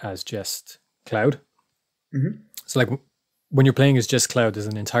playing as just Cloud. Mm-hmm. So like when you're playing as just Cloud, there's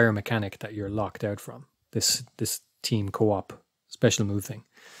an entire mechanic that you're locked out from. This team co-op special move thing.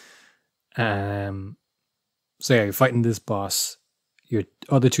 So yeah, you're fighting this boss. Your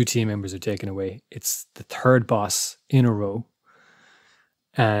other 2 team members are taken away. It's the 3rd boss in a row.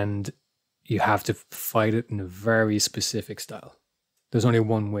 And you have to fight it in a very specific style. There's only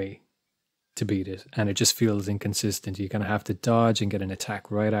one way to beat it. And it just feels inconsistent. You're going to have to dodge and get an attack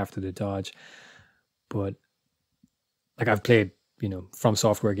right after the dodge. But like I've played, From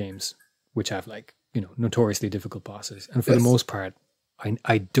Software games, which have like, notoriously difficult bosses. And for the most part,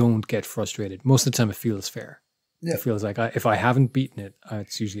 I don't get frustrated. Most of the time it feels fair. Yeah. It feels like if I haven't beaten it,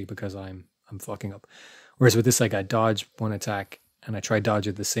 it's usually because I'm fucking up. Whereas with this, like I dodge one attack and I try to dodge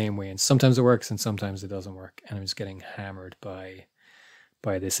it the same way. And sometimes it works and sometimes it doesn't work. And I'm just getting hammered by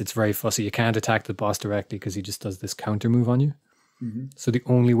this. It's very fussy. You can't attack the boss directly because he just does this counter move on you. Mm-hmm. So the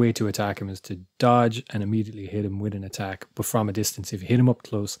only way to attack him is to dodge and immediately hit him with an attack, but from a distance. If you hit him up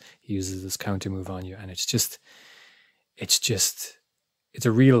close, he uses this counter move on you, and it's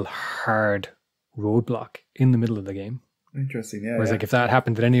a real hard roadblock in the middle of the game. Interesting, yeah. Whereas like if that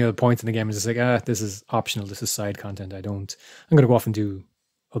happened at any other point in the game, it's just like, this is optional, this is side content. I'm going to go off and do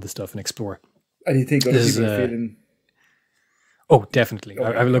other stuff and explore. And you think other people are feeling... Oh, definitely.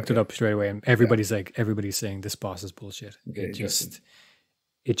 Okay, I looked it up straight away, and everybody's saying this boss is bullshit. Okay,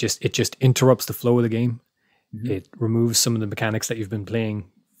 it just interrupts the flow of the game. Mm-hmm. It removes some of the mechanics that you've been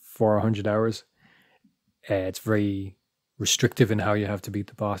playing for 100 hours. It's very restrictive in how you have to beat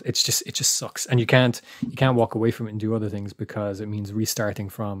the boss. It just sucks, and you can't walk away from it and do other things because it means restarting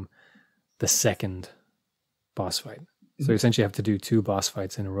from the second boss fight. Mm-hmm. So you essentially have to do 2 boss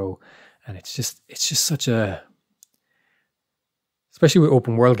fights in a row, and it's just such a... Especially with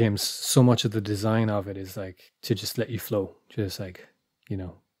open world games, so much of the design of it is like to just let you flow. Just like,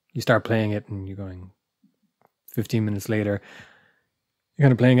 you start playing it and you're going 15 minutes later, you're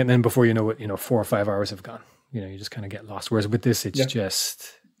kind of playing it, and then before you know it, 4 or 5 hours have gone. You just kind of get lost. Whereas with this, it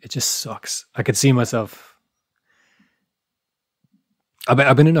just sucks. I could see myself.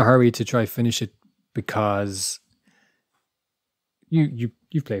 I've been in a hurry to try finish it because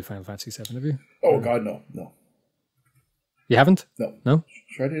you've played Final Fantasy VII, have you? Oh God, no. You haven't? No?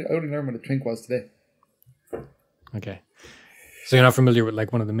 Sure, I only learned what a twink was today. Okay. So you're not familiar with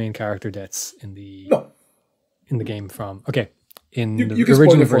like one of the main character deaths in the game from... Okay. In the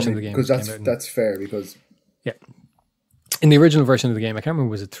original version of the game. Because that's fair, because... Yeah. In the original version of the game, I can't remember,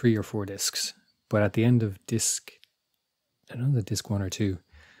 was it 3 or 4 discs? But at the end of disc... I don't know, disc 1 or 2,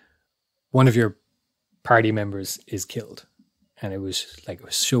 one of your party members is killed. And it was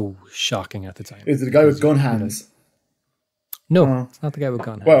so shocking at the time. Is it the guy with gun hands? No, it's not the guy with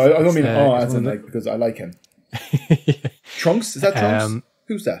gun hands. Well, I don't mean as in like, because I like him. Yeah. Trunks? Is that Trunks?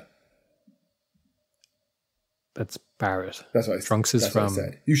 Who's that? That's Barrett. That's what Trunks is from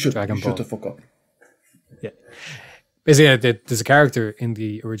You should Dragon Ball. Shut the fuck up. Yeah. Basically, there's a character in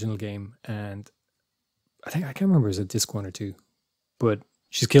the original game, and I can't remember, is it disc 1 or 2, but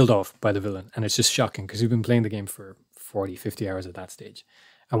she's killed off by the villain, and it's just shocking because you've been playing the game for 40, 50 hours at that stage,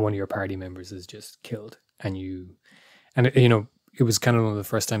 and one of your party members is just killed, and it was kind of one of the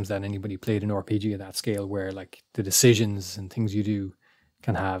first times that anybody played an RPG at that scale where like the decisions and things you do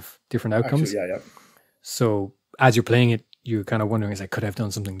can have different outcomes. Actually, yeah. So as you're playing it, you're kind of wondering, could I have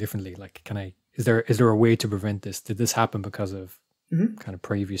done something differently? Like, is there a way to prevent this? Did this happen because of kind of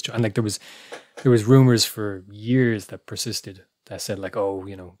previous? And like there was rumors for years that persisted that said like, oh,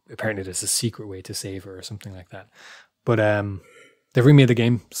 apparently there's a secret way to save her or something like that. But they've remade the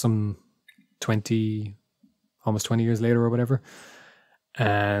game some almost 20 years later or whatever,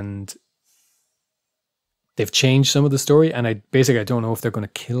 and they've changed some of the story. And I don't know if they're going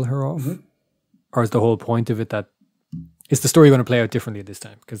to kill her off, or is the whole point of it that is the story going to play out differently this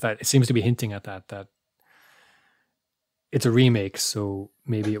time? Because it seems to be hinting at that it's a remake, so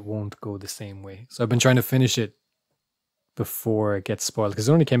maybe it won't go the same way. So I've been trying to finish it before it gets spoiled, because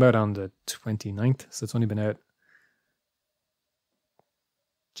it only came out on the 29th, so it's only been out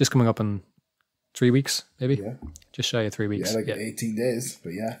just coming up in 3 weeks, maybe. Yeah. Just shy of 3 weeks. Yeah, 18 days,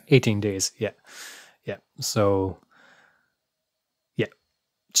 but yeah. 18 days, yeah. Yeah. So yeah.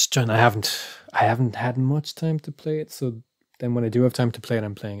 Just trying, I haven't had much time to play it, so then when I do have time to play it,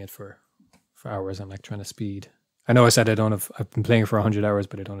 I'm playing it for hours. I'm like trying to speed. I know I said I've been playing for 100 hours,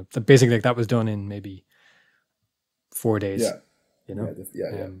 but I don't have, basically like that was done in maybe 4 days. Yeah.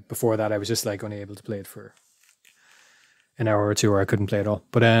 Yeah. Before that I was just like only able to play it for an hour or two, or I couldn't play at all.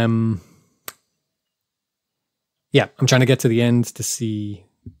 But yeah, I'm trying to get to the end to see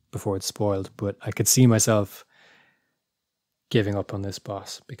before it's spoiled, but I could see myself giving up on this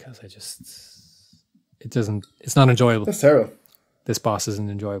boss because it's not enjoyable. That's terrible. This boss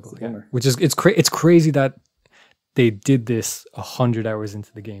isn't enjoyable. Yeah. Which is, it's crazy that they did this 100 hours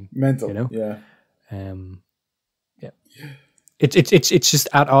into the game. Mental. Yeah. Yeah. It's just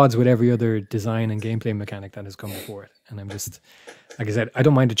at odds with every other design and gameplay mechanic that has come before it. And I'm just, like I said, I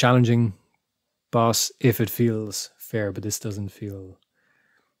don't mind a challenging boss if it feels fair, but this doesn't feel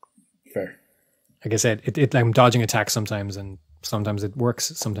fair. Like I said, I'm dodging attacks sometimes, and sometimes it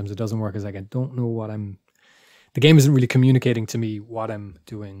works, sometimes it doesn't work. It's like I don't know the game isn't really communicating to me what I'm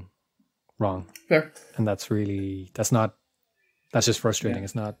doing wrong. Fair. And that's just frustrating.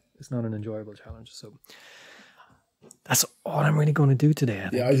 Yeah. It's not an enjoyable challenge. So that's all I'm really going to do today, I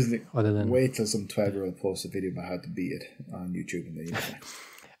think. Yeah, I just think other than wait till some 12-year-old posts a video about how to beat it on YouTube, and then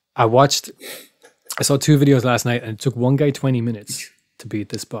I saw 2 videos last night, and it took one guy 20 minutes to beat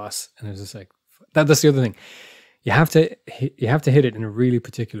this boss, and it was just like that's the other thing. You have to hit it in a really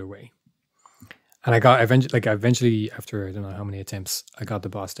particular way. And I eventually after I don't know how many attempts, I got the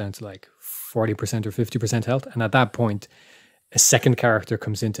boss down to like 40% or 50% health, and at that point a second character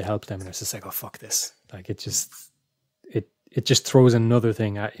comes in to help them, and it's just like, oh fuck this. Like it just throws another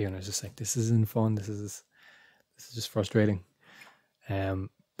thing at you, and it's just like, this isn't fun. This is just frustrating. But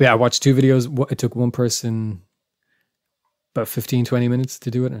yeah, I watched 2 videos. It took one person about 15-20 minutes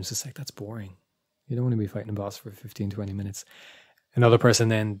to do it, and it's just like, that's boring. You don't want to be fighting a boss for 15-20 minutes. Another person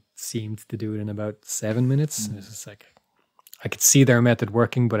then seemed to do it in about 7 minutes. And it's just like, I could see their method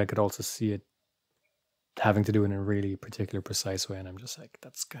working, but I could also see it having to do it in a really particular, precise way. And I'm just like,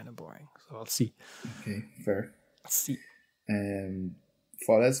 that's kind of boring. So I'll see. Okay, fair. Let's see. If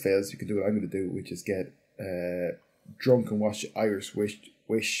all else fails, you can do what I'm going to do, which is get drunk and watch Irish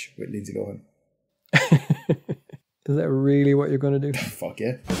Wish with Lindsay Lohan. Is that really what you're going to do? Fuck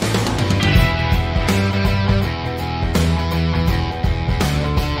yeah.